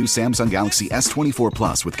to get the new Samsung Galaxy S24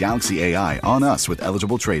 Plus with Galaxy AI on us with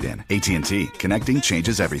eligible trade-in. AT&T. Connecting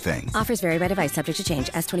changes everything. Offers vary by device. Subject to change.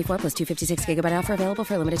 S24 plus 256 gigabyte offer available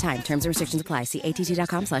for a limited time. Terms and restrictions apply. See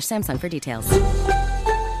att.com/Samsung for details.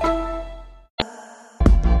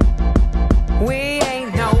 We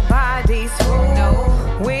ain't nobody's fool.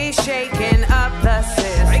 No. We shaking up the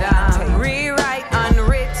system. Rewrite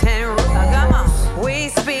unwritten rules. Come on. We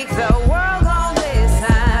speak, the world gon'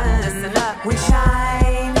 listen. Listen up. We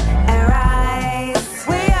shine and rise.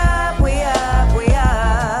 We up. The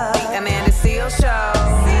Amanda Seales Show.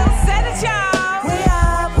 Seales said it, y'all. We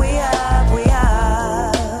up.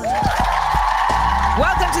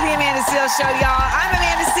 Welcome to the Amanda Seales Show, y'all. I'm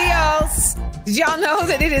Amanda Seales. Did y'all know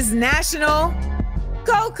that it is National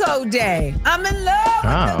Cocoa Day? I'm in love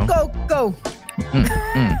with the cocoa.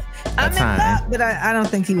 I'm in love, but I don't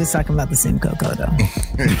think he was talking about the same cocoa, though.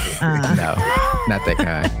 No, not that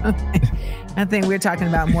kind. I think we're talking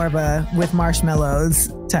about more of a with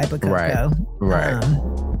marshmallows type of cocoa. Right.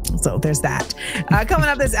 So there's that. Coming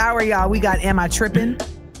up this hour, y'all, we got Am I Trippin'?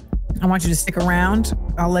 I want you to stick around.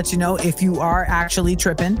 I'll let you know if you are actually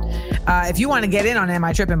tripping. If you want to get in on Am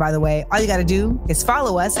I Trippin', by the way, all you got to do is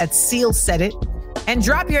follow us at Seales Said It. And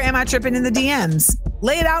drop your Am I Tripping in the DMs.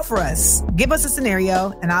 Lay it out for us. Give us a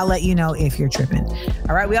scenario, and I'll let you know if you're tripping.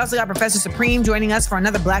 All right, we also got Professor Supreme joining us for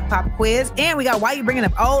another Black Pop quiz. And we got Why You Bringing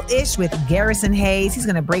Up Old-ish with Garrison Hayes. He's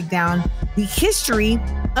going to break down the history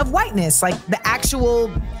of whiteness, like the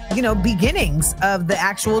actual, beginnings of the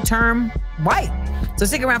actual term white. So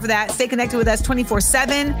stick around for that. Stay connected with us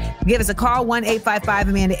 24/7. Give us a call,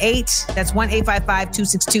 1-855-AMANDA-8. That's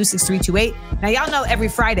 1-855-262-6328. Now, y'all know every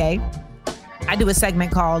Friday, I do a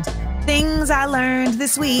segment called Things I Learned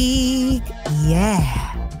This Week.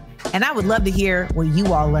 Yeah. And I would love to hear what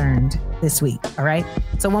you all learned this week. All right.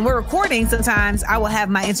 So when we're recording, sometimes I will have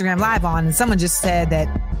my Instagram live on, and someone just said that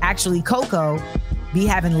actually cocoa be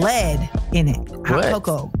having lead in it. Hot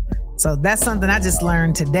cocoa. So that's something I just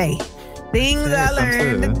learned today. Things I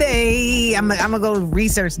learned today. I'm going to go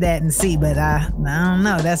research that and see, but I don't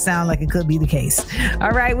know. That sounds like it could be the case.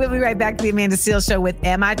 All right. We'll be right back to the Amanda Seales Show with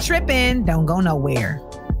Am I Trippin'? Don't go nowhere.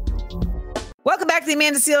 Welcome back to the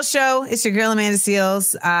Amanda Seales Show. It's your girl, Amanda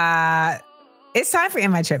Seales. It's time for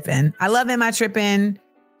Am I Trippin'? I love Am I Trippin'?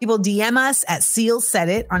 People DM us at Seales Said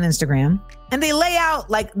It on Instagram, and they lay out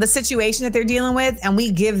like the situation that they're dealing with, and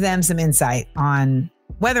we give them some insight on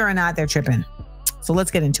whether or not they're tripping. So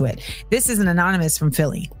let's get into it. This is an anonymous from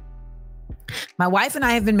Philly. My wife and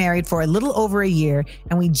I have been married for a little over a year,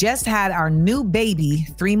 and we just had our new baby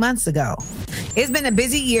 3 months ago. It's been a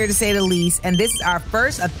busy year, to say the least, and this is our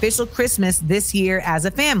first official Christmas this year as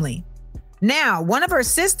a family. Now, one of her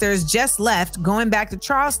sisters just left, going back to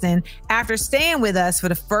Charleston after staying with us for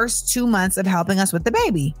the first 2 months of helping us with the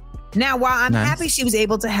baby. Now, while I'm happy she was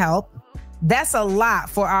able to help, that's a lot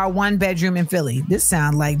for our 1 bedroom in Philly. This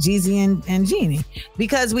sounds like Jeezy and Jeannie.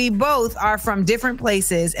 Because we both are from different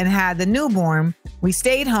places and had the newborn, we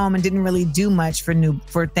stayed home and didn't really do much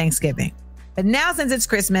for Thanksgiving. But now, since it's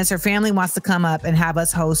Christmas, her family wants to come up and have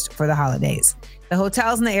us host for the holidays. The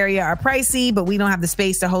hotels in the area are pricey, but we don't have the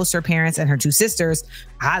space to host her parents and her 2 sisters.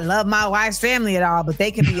 I love my wife's family at all, but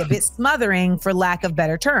they can be a bit smothering for lack of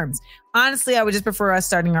better terms. Honestly, I would just prefer us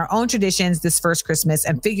starting our own traditions this first Christmas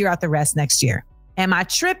and figure out the rest next year. Am I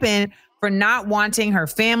tripping for not wanting her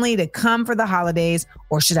family to come for the holidays,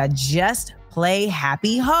 or should I just play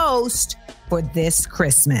happy host for this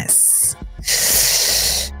Christmas?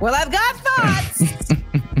 Well, I've got thoughts.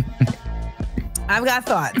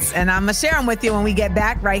 And I'm going to share them with you when we get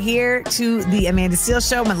back right here to the Amanda Seales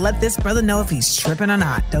Show. I'm going to let this brother know if he's tripping or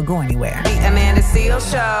not. Don't go anywhere. The Amanda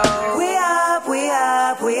Seales Show. We up.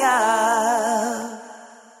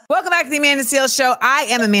 Welcome back to the Amanda Seales Show. I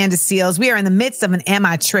am Amanda Seales. We are in the midst of an Am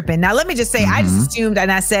I Tripping? Now, let me just say, I just assumed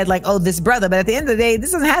and I said like, oh, this brother. But at the end of the day,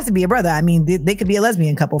 this doesn't have to be a brother. I mean, they could be a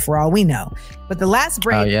lesbian couple for all we know. But the last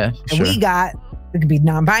break we got, it could be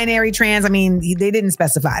non-binary, trans. I mean, they didn't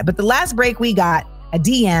specify. But the last break we got a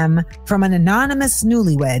DM from an anonymous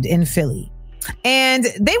newlywed in Philly. And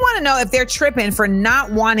they want to know if they're tripping for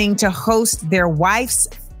not wanting to host their wife's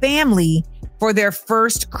family for their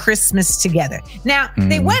first Christmas together. Now,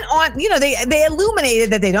 they went on, they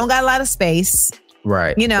illuminated that they don't got a lot of space.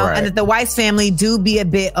 Right. And that the wife's family do be a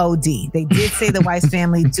bit OD. They did say the wife's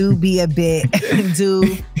family do be a bit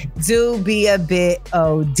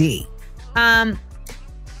OD. I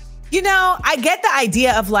get the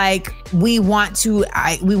idea of like we want to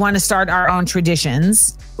start our own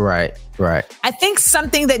traditions. Right. I think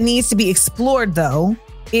something that needs to be explored though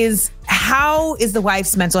is how is the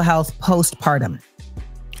wife's mental health postpartum?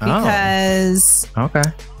 Because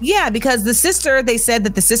because the sister, they said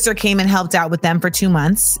that the sister came and helped out with them for 2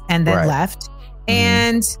 months and then left.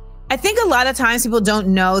 And I think a lot of times people don't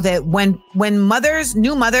know that when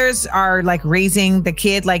new mothers are like raising the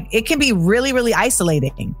kid, like it can be really, really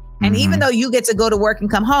isolating. And even though you get to go to work and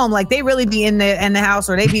come home, like they really be in the house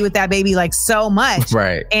or they be with that baby like so much.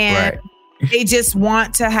 Right. And they just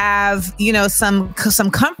want to have, some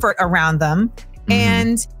comfort around them.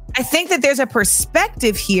 And I think that there's a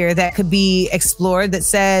perspective here that could be explored that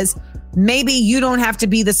says maybe you don't have to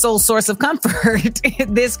be the sole source of comfort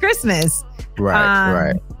this Christmas.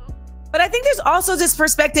 Right. But I think there's also this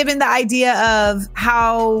perspective in the idea of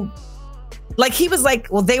how, like, he was like,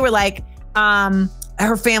 well, they were like,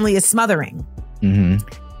 her family is smothering.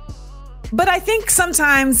 But I think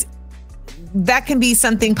sometimes that can be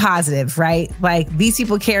something positive, right? Like these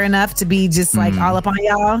people care enough to be just like all up on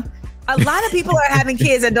y'all. A lot of people are having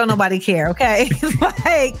kids that don't nobody care, okay?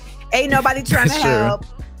 Like ain't nobody trying to help.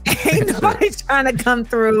 Ain't nobody trying to come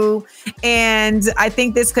through. And I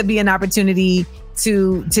think this could be an opportunity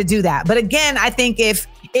to do that. But again, I think if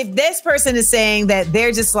this person is saying that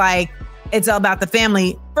they're just like, it's all about the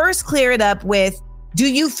family, first clear it up with,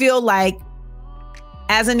 do you feel like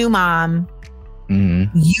as a new mom,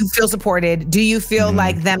 you feel supported? Do you feel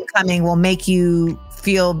like them coming will make you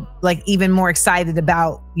feel like even more excited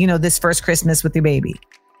about, this first Christmas with your baby?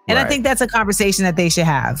 And I think that's a conversation that they should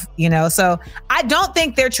have, So I don't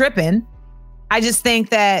think they're tripping. I just think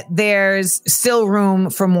that there's still room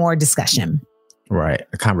for more discussion. Right.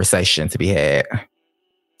 A conversation to be had.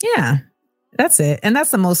 Yeah, that's it. And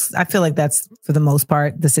that's I feel like that's for the most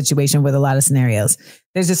part, the situation with a lot of scenarios.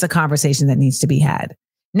 There's just a conversation that needs to be had.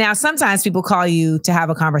 Now, sometimes people call you to have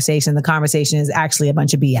a conversation. The conversation is actually a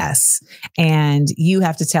bunch of BS. And you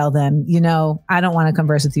have to tell them, I don't want to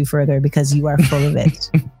converse with you further because you are full of it.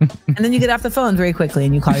 And then you get off the phone very quickly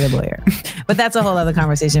and you call your lawyer. But that's a whole other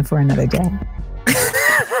conversation for another day.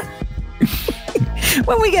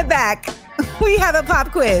 When we get back, we have a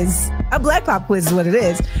pop quiz. A black pop quiz is what it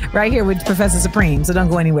is. Right here with Professor Supreme. So don't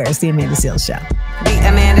go anywhere. It's the Amanda Seales Show. The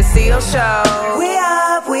Amanda Seales Show. We up.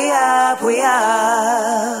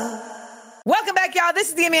 Welcome back, y'all. This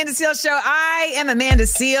is the Amanda Seales Show. I am Amanda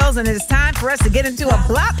Seales, and it is time for us to get into a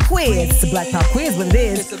block quiz. It's a black pop quiz, what it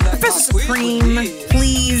is. Professor Supreme,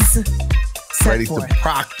 please. Ready to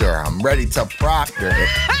proctor. I'm ready to proctor.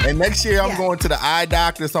 And next year, I'm going to the eye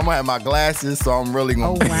doctor, so I'm going to have my glasses, so I'm really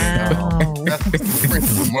going to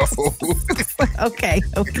Okay.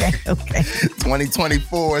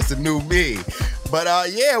 2024, it's a new me. But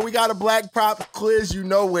we got a black pop quiz. You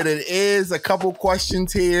know what it is. A couple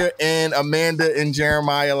questions here. And Amanda and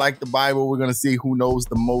Jeremiah, like the Bible, we're going to see who knows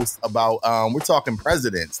the most about, we're talking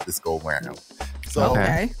presidents this go round. So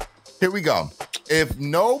here we go. If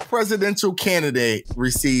no presidential candidate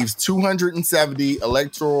receives 270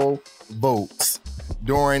 electoral votes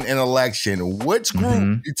during an election, which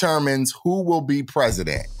group determines who will be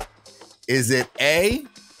president? Is it A,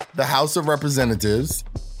 the House of Representatives,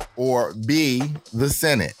 or B, the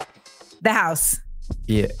Senate? The House.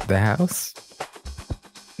 Yeah, the House.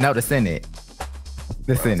 No, the Senate.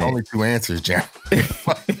 The Senate. Only two answers, Jeremy.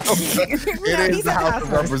 It is the House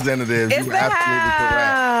of Representatives. It's You're the absolutely House.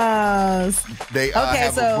 correct. They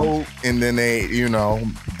have a vote, and then they,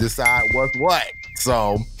 decide what's what.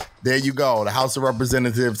 So there you go. The House of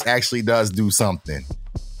Representatives actually does do something.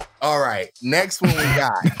 All right. Next one we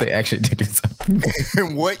got. They actually do something.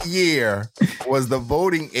 In what year was the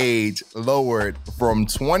voting age lowered from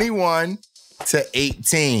 21 to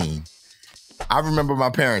 18? I remember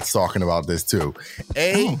my parents talking about this too.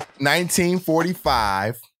 A,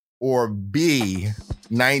 1945 or B,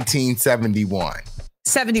 1971?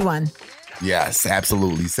 71. Yes,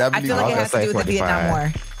 absolutely. 71. I feel like it has to do with the Vietnam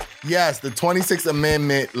War. Yes, the 26th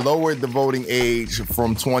Amendment lowered the voting age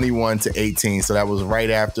from 21 to 18. So that was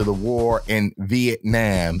right after the war in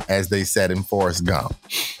Vietnam, as they said in Forrest Gump.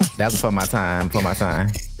 That was before my time.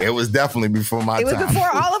 It was definitely before my time. It was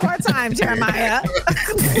before all of our time, Jeremiah.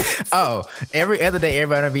 Every other day,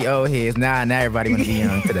 everybody want to be old heads. Now everybody want to be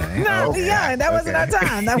young today. No, be young. That wasn't our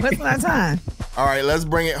time. All right, let's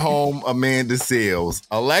bring it home, Amanda Seales.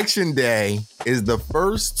 Election Day is the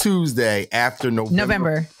first Tuesday after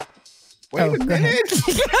November. Wait a minute.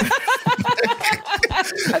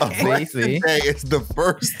 Election Day is the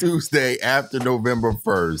first Tuesday after November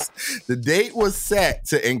 1st. The date was set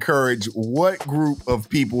to encourage what group of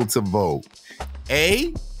people to vote?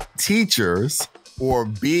 A, teachers, or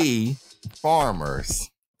B, farmers?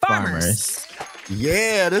 Farmers.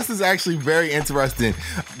 Yeah, this is actually very interesting.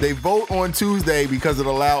 They vote on Tuesday because it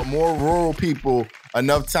allowed more rural people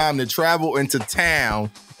enough time to travel into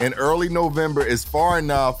town, and early November is far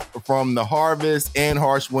enough from the harvest and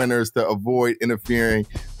harsh winters to avoid interfering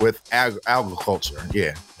with agriculture.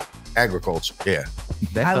 Yeah. Agriculture. Yeah.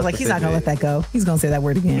 I was like, he's not going to let that go. He's going to say that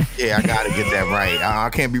word again. Yeah, I got to get that right. I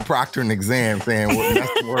can't be proctoring an exam saying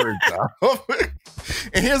that's the word.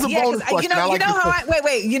 And here's a bonus question.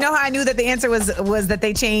 You know how I knew that the answer was that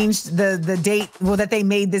they changed the date, that they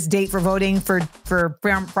made this date for voting for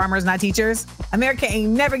farmers, not teachers? America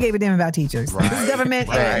ain't never gave a damn about teachers. Right, this government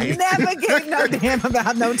never gave no damn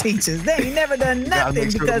about no teachers. They ain't never done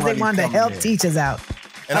nothing because they wanted to help teachers out.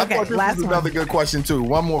 And I thought this was another good question, too.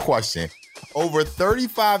 One more question. Over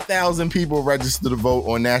 35,000 people registered to vote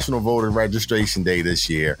on National Voter Registration Day this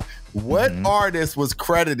year. What artist was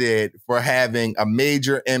credited for having a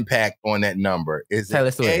major impact on that number? Is it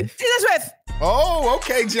Taylor Swift? Taylor Swift. Oh,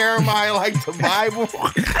 okay, Jeremiah, like the Bible.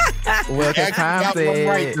 Well, because Tom said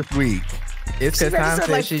right this week. It's because Tom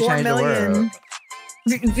said she changed the world.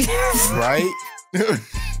 Right?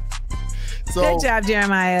 So, good job,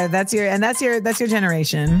 Jeremiah. That's your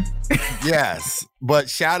generation. Yes, but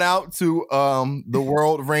shout out to the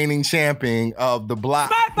world reigning champion of the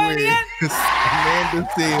block quiz, Amanda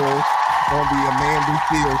Seales, on the Amanda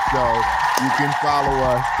Seales Show. You can follow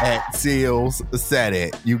us at Seals Said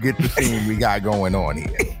It. You get the theme we got going on here.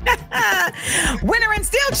 Winner and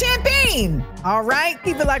still champion. All right.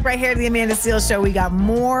 Keep it locked right here to the Amanda Seals Show. We got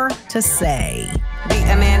more to say. The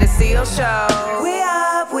Amanda Seals Show. We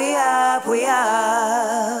up, we up, we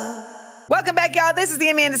up. Welcome back, y'all. This is the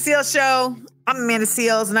Amanda Seals Show. I'm Amanda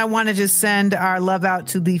Seals, and I want to just send our love out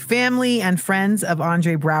to the family and friends of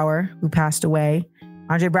Andre Braugher, who passed away.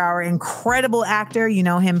 Andre Braugher, incredible actor. You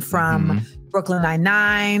know him from Brooklyn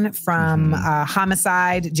Nine-Nine, from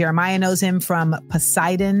Homicide. Jeremiah knows him from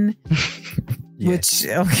Poseidon, which,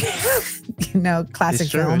 classic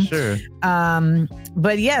film. Sure.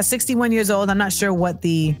 But yeah, 61 years old. I'm not sure what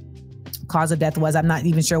the cause of death was. I'm not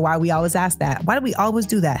even sure why we always ask that. Why do we always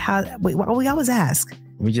do that? Why do we always ask?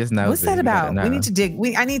 We just know. What's that about? We need to dig.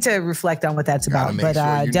 I need to reflect on what that's about. But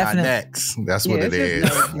sure definitely next. That's what it is.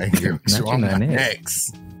 Sure I'm not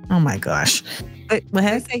next. Oh my gosh.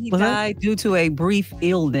 They say he died due to a brief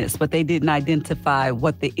illness, but they didn't identify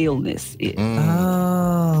what the illness is.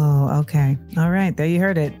 Oh, okay. All right. There you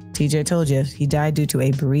heard it. TJ told you. He died due to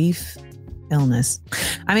a brief illness.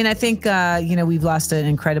 I mean, I think, we've lost an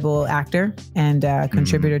incredible actor and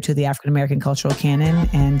contributor to the African-American cultural canon.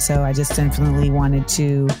 And so I just definitely wanted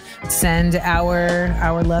to send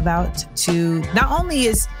our love out to not only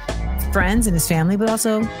his friends and his family, but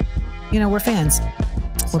also, we're fans.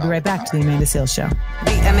 We'll be right back to the Amanda Seals Show.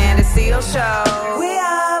 The Amanda Seals Show. We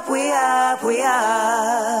up, we up, we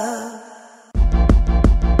up.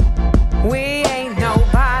 We ain't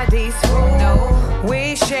nobody's fool. No.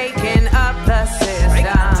 We shaking up the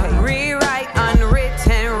system. Rewrite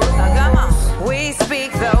unwritten rules. We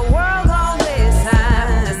speak, the world gon'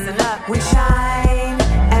 listen. Listen up. We shine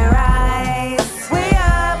and rise. We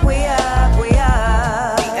up, we up, we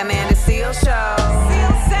up. The Amanda Seals Show.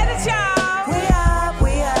 Seals said it, y'all. We up,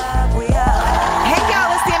 we up, we up. Hey,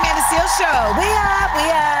 y'all, it's the Amanda Seals Show. We up, we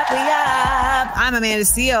up, we up. I'm Amanda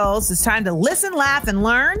Seals. It's time to listen, laugh, and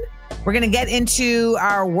learn. We're going to get into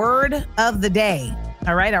our word of the day.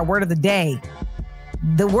 All right, our word of the day.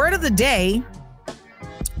 The word of the day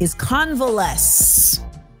is convalesce.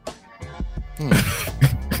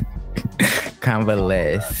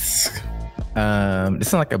 Convalesce. This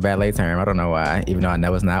sounds like a ballet term. I don't know why, even though I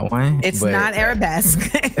know it's not one. It's not arabesque.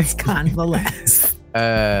 It's convalesce.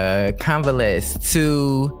 Convalesce.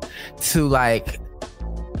 To like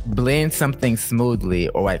blend something smoothly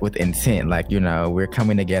or like with intent. Like, we're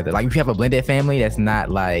coming together. Like if you have a blended family, that's not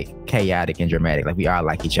like chaotic and dramatic. Like we all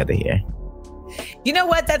like each other here. You know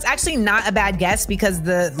what? That's actually not a bad guess because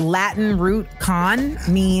the Latin root con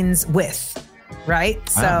means with. Right?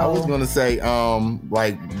 So I was gonna say,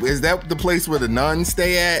 is that the place where the nuns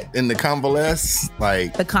stay at in the convalesce?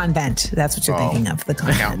 Like the convent. That's what you're thinking of. The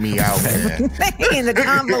convent. Count me out, man. In the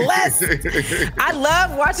convalesce. I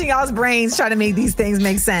love watching y'all's brains try to make these things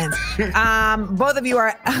make sense. Both of you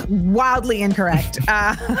are wildly incorrect.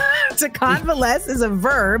 To convalesce is a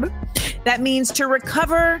verb that means to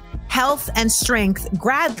recover health and strength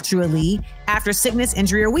gradually after sickness,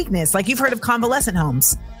 injury, or weakness. Like you've heard of convalescent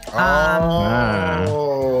homes. Okay.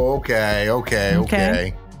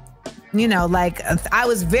 I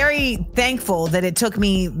was very thankful that it took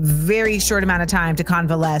me very short amount of time to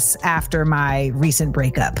convalesce after my recent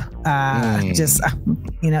breakup. 10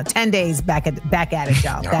 days back at it,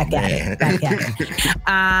 y'all. Back at it.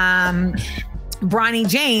 Bronny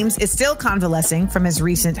James is still convalescing from his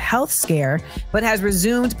recent health scare, but has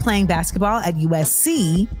resumed playing basketball at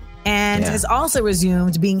USC and has also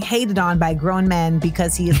resumed being hated on by grown men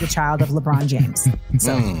because he is the child of LeBron James.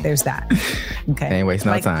 So there's that. Okay. Ain't waste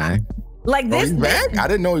no time. Like this. He's back? I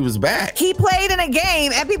didn't know he was back. He played in a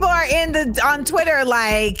game and people are on Twitter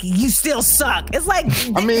like, you still suck. It's like,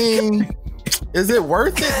 I mean, is it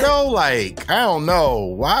worth it though? Like, I don't know.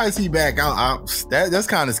 Why is he back out? That's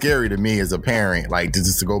kind of scary to me as a parent, like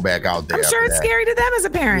just to go back out there. I'm sure it's scary to them as a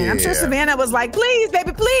parent. Yeah. I'm sure Savannah was like, please,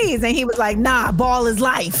 baby, please. And he was like, nah, ball is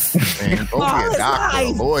life. Man, go be a doctor,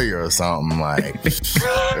 a lawyer or something. Like,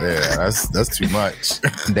 yeah, that's too much.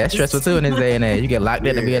 That's stressful too in this day and age. You get locked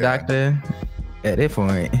in to be a doctor at this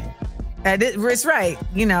point. It's right.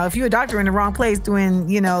 If you're a doctor in the wrong place doing,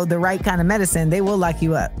 the right kind of medicine, they will lock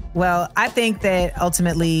you up. Well, I think that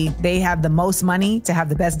ultimately they have the most money to have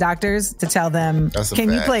the best doctors to tell them,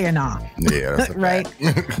 can you play or not? Yeah, that's right.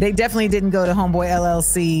 They definitely didn't go to Homeboy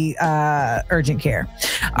LLC urgent care.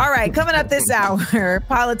 All right, coming up this hour,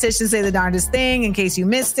 politicians say the darndest thing in case you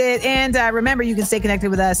missed it. And remember, you can stay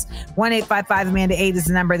connected with us. 1-855-AMANDA-8 is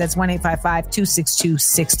the number. That's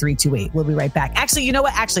 1-855-262-6328. We'll be right back. Actually, you know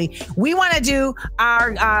what? We want to do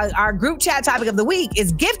our group chat topic of the week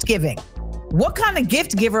is gift giving. What kind of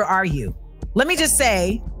gift giver are you? Let me just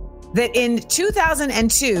say, that in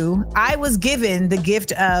 2002, I was given the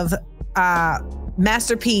gift of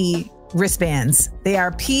Master P wristbands. They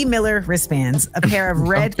are P. Miller wristbands, a pair of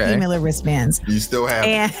red P. Miller wristbands. You still have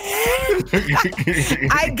and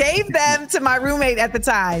I gave them to my roommate at the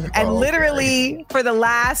time. And literally for the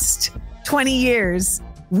last 20 years,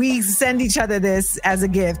 we send each other this as a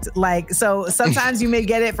gift. Like, so sometimes you may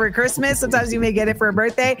get it for Christmas. Sometimes you may get it for a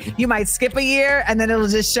birthday. You might skip a year and then it'll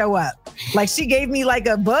just show up. Like, she gave me like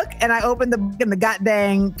a book and I opened the book and the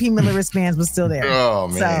goddamn P. Miller wristbands was still there. Oh,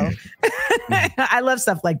 man. So I love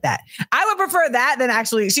stuff like that. I would prefer that than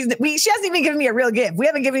actually, she hasn't even given me a real gift. We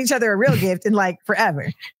haven't given each other a real gift in like forever.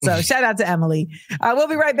 So shout out to Emily. We'll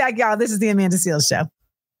be right back, y'all. This is the Amanda Seales Show.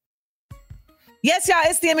 Yes, y'all,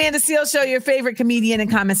 it's the Amanda Seales Show, your favorite comedian and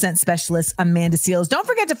common sense specialist, Amanda Seales. Don't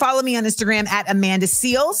forget to follow me on Instagram at Amanda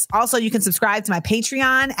Seales. Also, you can subscribe to my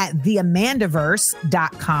Patreon at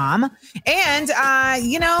theamandaverse.com. And,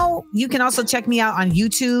 you can also check me out on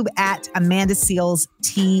YouTube at Amanda Seales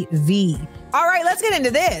TV. All right, let's get into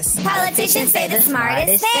this. Politicians say the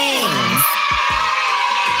smartest things.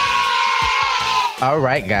 All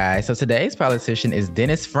right, guys. So today's politician is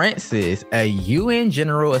Dennis Francis, a UN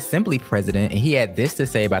General Assembly president, and he had this to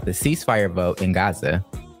say about the ceasefire vote in Gaza.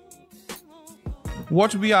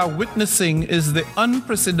 What we are witnessing is the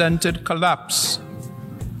unprecedented collapse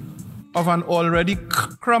of an already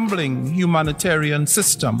crumbling humanitarian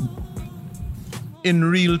system in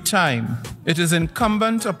real time. It is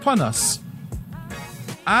incumbent upon us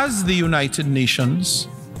as the United Nations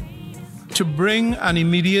to bring an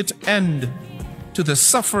immediate end to the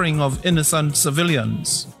suffering of innocent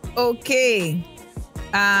civilians. Okay.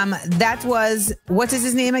 That was, what is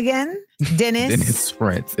his name again? Dennis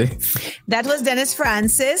Francis. That was Dennis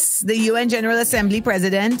Francis, the UN General Assembly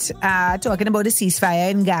president, talking about the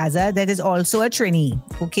ceasefire in Gaza. That is also a Trini.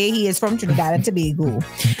 Okay, he is from Trinidad and Tobago.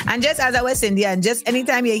 And just as a West Indian, just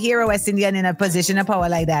anytime you hear a West Indian in a position of power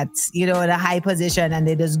like that, in a high position, and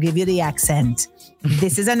they just give you the accent.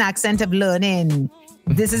 This is an accent of learning.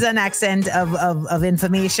 This is an accent of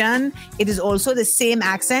information. It is also the same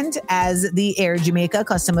accent as the Air Jamaica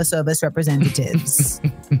customer service representatives.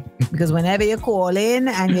 Because whenever you call in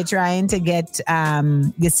and you're trying to get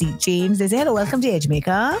your seat changed, they say, hello, welcome to Air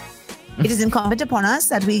Jamaica. It is incumbent upon us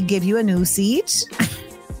that we give you a new seat.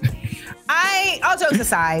 All jokes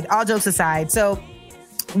aside. So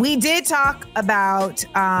we did talk about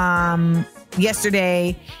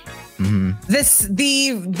yesterday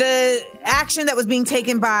the action that was being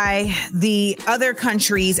taken by the other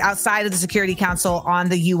countries outside of the Security Council on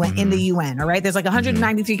the UN in the UN. All right, there's like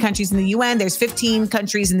 193 countries in the UN. There's 15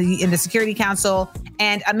 countries in the Security Council,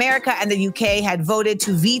 and America and the UK had voted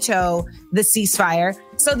to veto the ceasefire.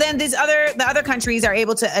 So then the other countries are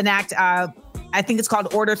able to enact. I think it's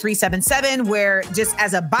called Order 377, where just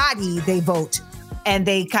as a body they vote, and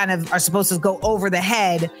they kind of are supposed to go over the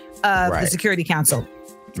head of the Security Council.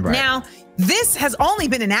 Right. Now, this has only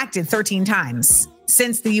been enacted 13 times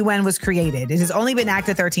since the UN was created. It has only been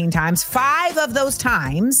enacted 13 times. 5 of those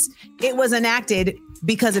times, it was enacted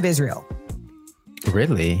because of Israel.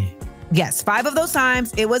 Really? Yes, 5 of those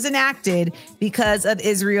times, it was enacted because of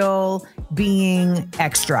Israel being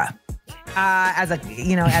extra. As a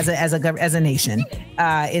nation,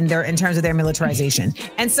 in terms of their militarization.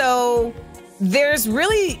 And so there's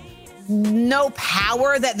really no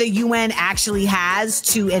power that the UN actually has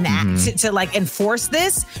to enact to enforce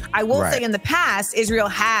this. I will say in the past, Israel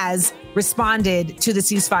has responded to the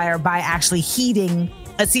ceasefire by actually heeding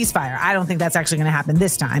a ceasefire. I don't think that's actually going to happen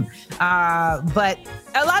this time. But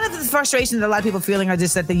a lot of the frustration that a lot of people feeling are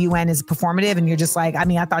just that the UN is performative, and you're just like, I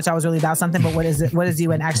mean, I thought y'all was really about something, but what is it? What is the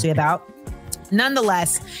UN actually about?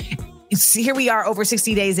 Nonetheless, here we are over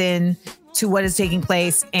 60 days in to what is taking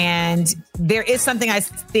place. And there is something I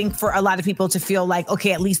think for a lot of people to feel like,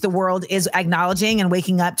 okay, at least the world is acknowledging and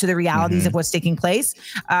waking up to the realities of what's taking place.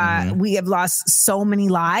 We have lost so many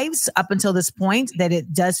lives up until this point that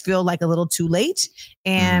it does feel like a little too late.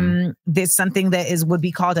 And there's something that would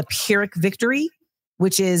be called a Pyrrhic victory,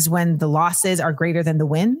 which is when the losses are greater than the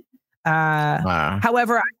win.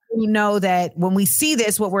 However, I do know that when we see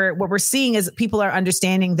this, what we're seeing is people are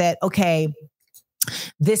understanding that, okay,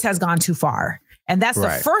 this has gone too far. And that's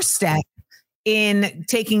the first step in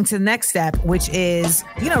taking to the next step, which is,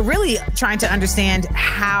 really trying to understand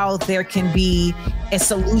how there can be a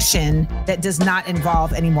solution that does not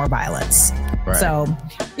involve any more violence. So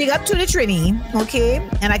big up to the Trini, okay?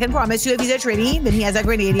 And I can promise you, if he's a Trini, then he has a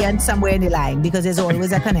Grenadian somewhere in the line, because there's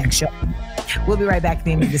always a connection. We'll be right back to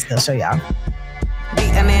the Amanda Seales Show, y'all.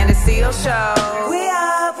 The Amanda Seales Show. We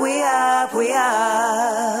up.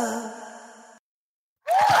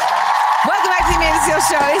 Welcome back to the Amanda Amanda Seales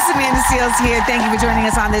Show. It's Amanda Seales here. Thank you for joining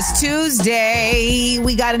us on this Tuesday.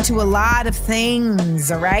 We got into a lot of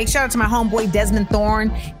things, all right? Shout out to my homeboy Desmond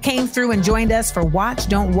Thorne. Came through and joined us for Watch,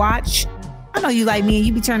 Don't Watch. I know you like me and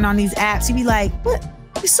you be turning on these apps. You be like, what?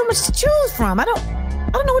 There's so much to choose from. I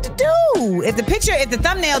don't know what to do. If the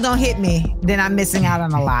thumbnail don't hit me, then I'm missing out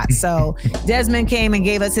on a lot. So Desmond came and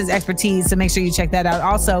gave us his expertise. So make sure you check that out.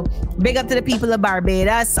 Also, big up to the people of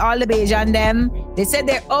Barbados, all the Bajan them. They said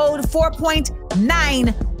they're owed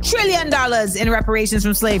 $4.9 trillion in reparations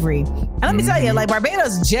from slavery. And let me tell you, like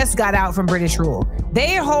Barbados just got out from British rule.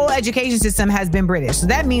 Their whole education system has been British. So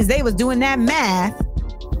that means they was doing that math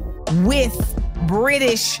with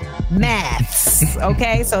British maths,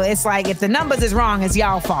 okay? So it's like if the numbers is wrong, it's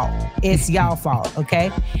y'all fault. It's y'all fault,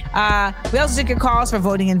 okay? We also took your calls for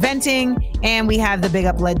voting and venting, and we have the big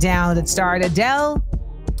up let down that starred Adele,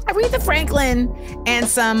 Aretha Franklin, and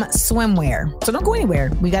some swimwear. So don't go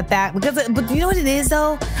anywhere. We got that. But you know what it is,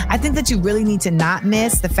 though? I think that you really need to not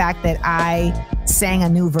miss the fact that I sang a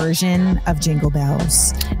new version of Jingle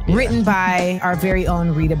Bells, written by our very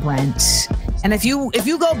own Rita Brent. And if you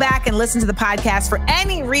go back and listen to the podcast for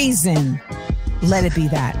any reason, let it be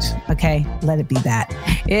that, okay? Let it be that.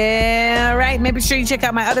 Yeah, right. Make sure you check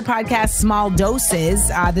out my other podcast, Small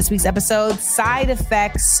Doses. This week's episode, Side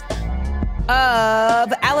Effects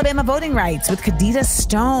of Alabama Voting Rights with Kadita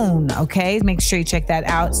Stone, okay? Make sure you check that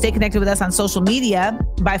out. Stay connected with us on social media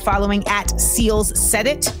by following @Seals Said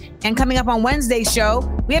It. And coming up on Wednesday's show,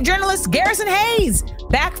 we have journalist Garrison Hayes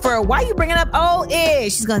back for Why You Bringing Up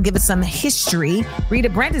Old-ish. She's going to give us some history.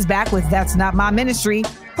 Rita Brent is back with That's Not My Ministry.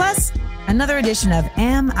 Plus, another edition of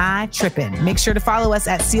Am I Trippin'? Make sure to follow us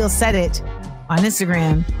 @Seals Said It on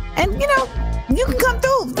Instagram. And, you can come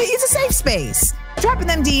through. It's a safe space. Dropping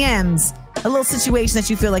them DMs. A little situation that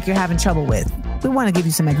you feel like you're having trouble with. We want to give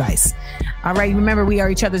you some advice. All right, remember, we are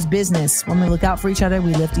each other's business. When we look out for each other,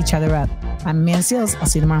 we lift each other up. I'm Amanda Seales. I'll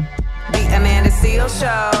see you tomorrow. The Amanda Seales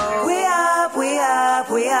Show. We up, we up,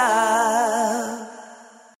 we up.